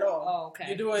strategy at all. Oh, okay.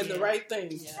 You're doing the right thing.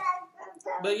 Yeah.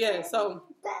 But yeah, so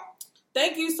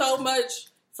thank you so much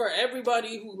for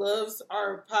everybody who loves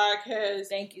our podcast.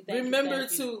 Thank you. Remember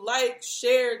to like,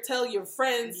 share, tell your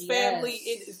friends, family,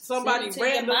 somebody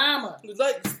random. Your mama.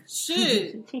 Like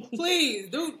shit. Please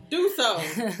do so.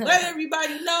 Let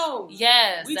everybody know.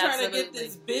 Yes. We trying to get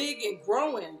this big and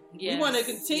growing. Yes, we want to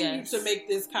continue to make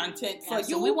this content for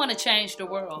you. We want to change the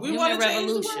world. We want to change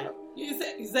the world.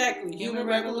 Exactly. Human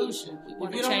revolution.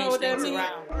 If you don't know what that means,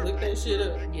 look that shit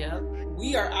up. Yep.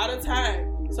 We are out of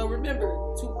time. So remember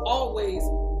to always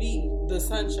be the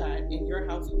sunshine in your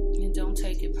household. And don't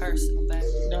take it personal, baby.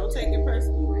 Don't take it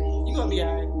personal. You're going to be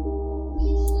all right.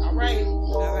 All right.